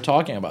of what we're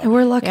talking about. And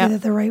we're lucky Yeah.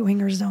 that the right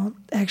wingers don't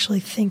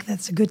actually think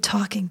that's a good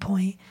talking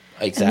point.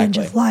 Exactly. And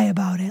then just lie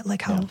about it,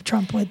 like how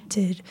Trump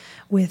did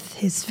with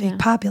his fake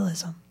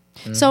populism.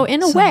 So,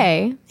 in a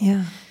way,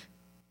 Yeah.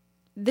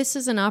 this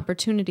is an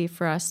opportunity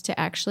for us to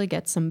actually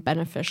get some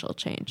beneficial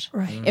change.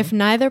 Right. If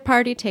neither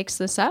party takes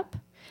this up,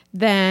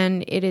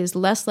 then it is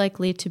less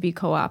likely to be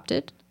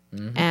co-opted,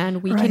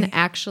 and we can Right.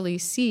 actually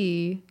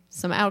see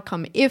some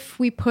outcome if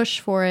we push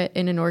for it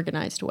in an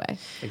organized way. I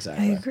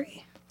Exactly.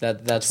 agree.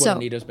 That's what So,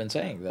 Anita's been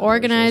saying. that there's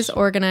Organize, just-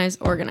 organize,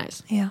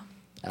 organize. Yeah.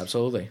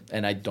 Absolutely.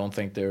 And I don't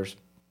think there's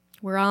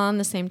We're all on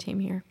the same team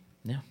here.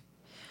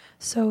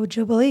 So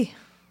Jubilee.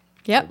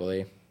 Yep. Jubilee.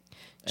 and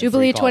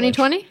Jubilee free college.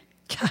 2020.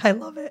 I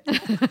love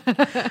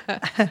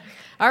it.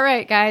 All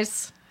right,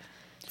 guys.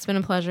 It's been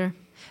a pleasure.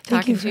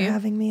 Thank you talking for to you.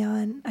 having me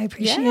on. I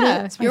appreciate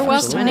Yeah, it. It's my you're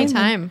first welcome time.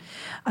 anytime.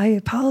 I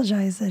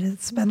apologize that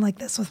it's been like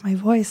this with my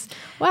voice.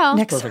 Well,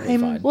 Next Perfectly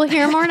time, fine. we'll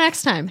hear more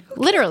next time,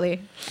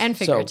 literally and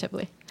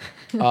figuratively.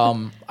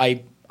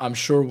 I'm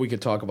sure we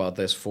could talk about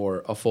this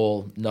for a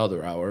full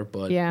another hour,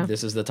 but Yeah.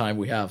 this is the time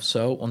we have.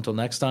 So until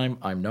next time,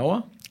 I'm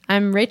Noah.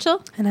 I'm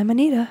Rachel. and I'm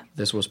Anita.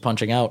 This was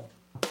Punching Out.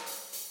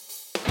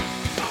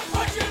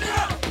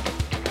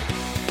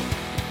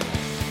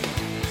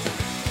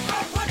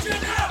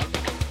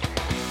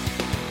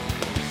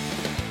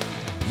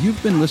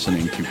 You've been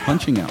listening to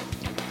Punching Out.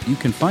 You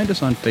can find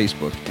us on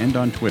Facebook and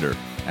on Twitter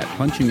at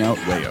Punching Out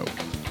Wayo.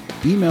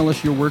 Email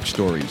us your work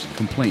stories,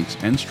 complaints,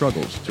 and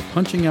struggles to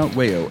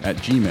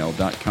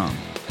punchingoutwayo@gmail.com.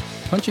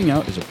 Punching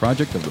Out is a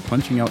project of the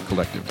Punching Out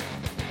Collective.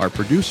 Our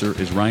producer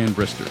is Ryan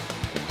Brister.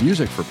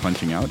 Music for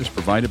Punching Out is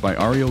provided by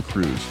Ariel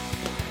Cruz.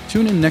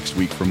 Tune in next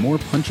week for more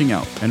Punching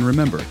Out, and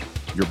remember,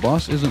 your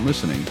boss isn't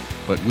listening,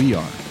 but we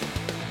are.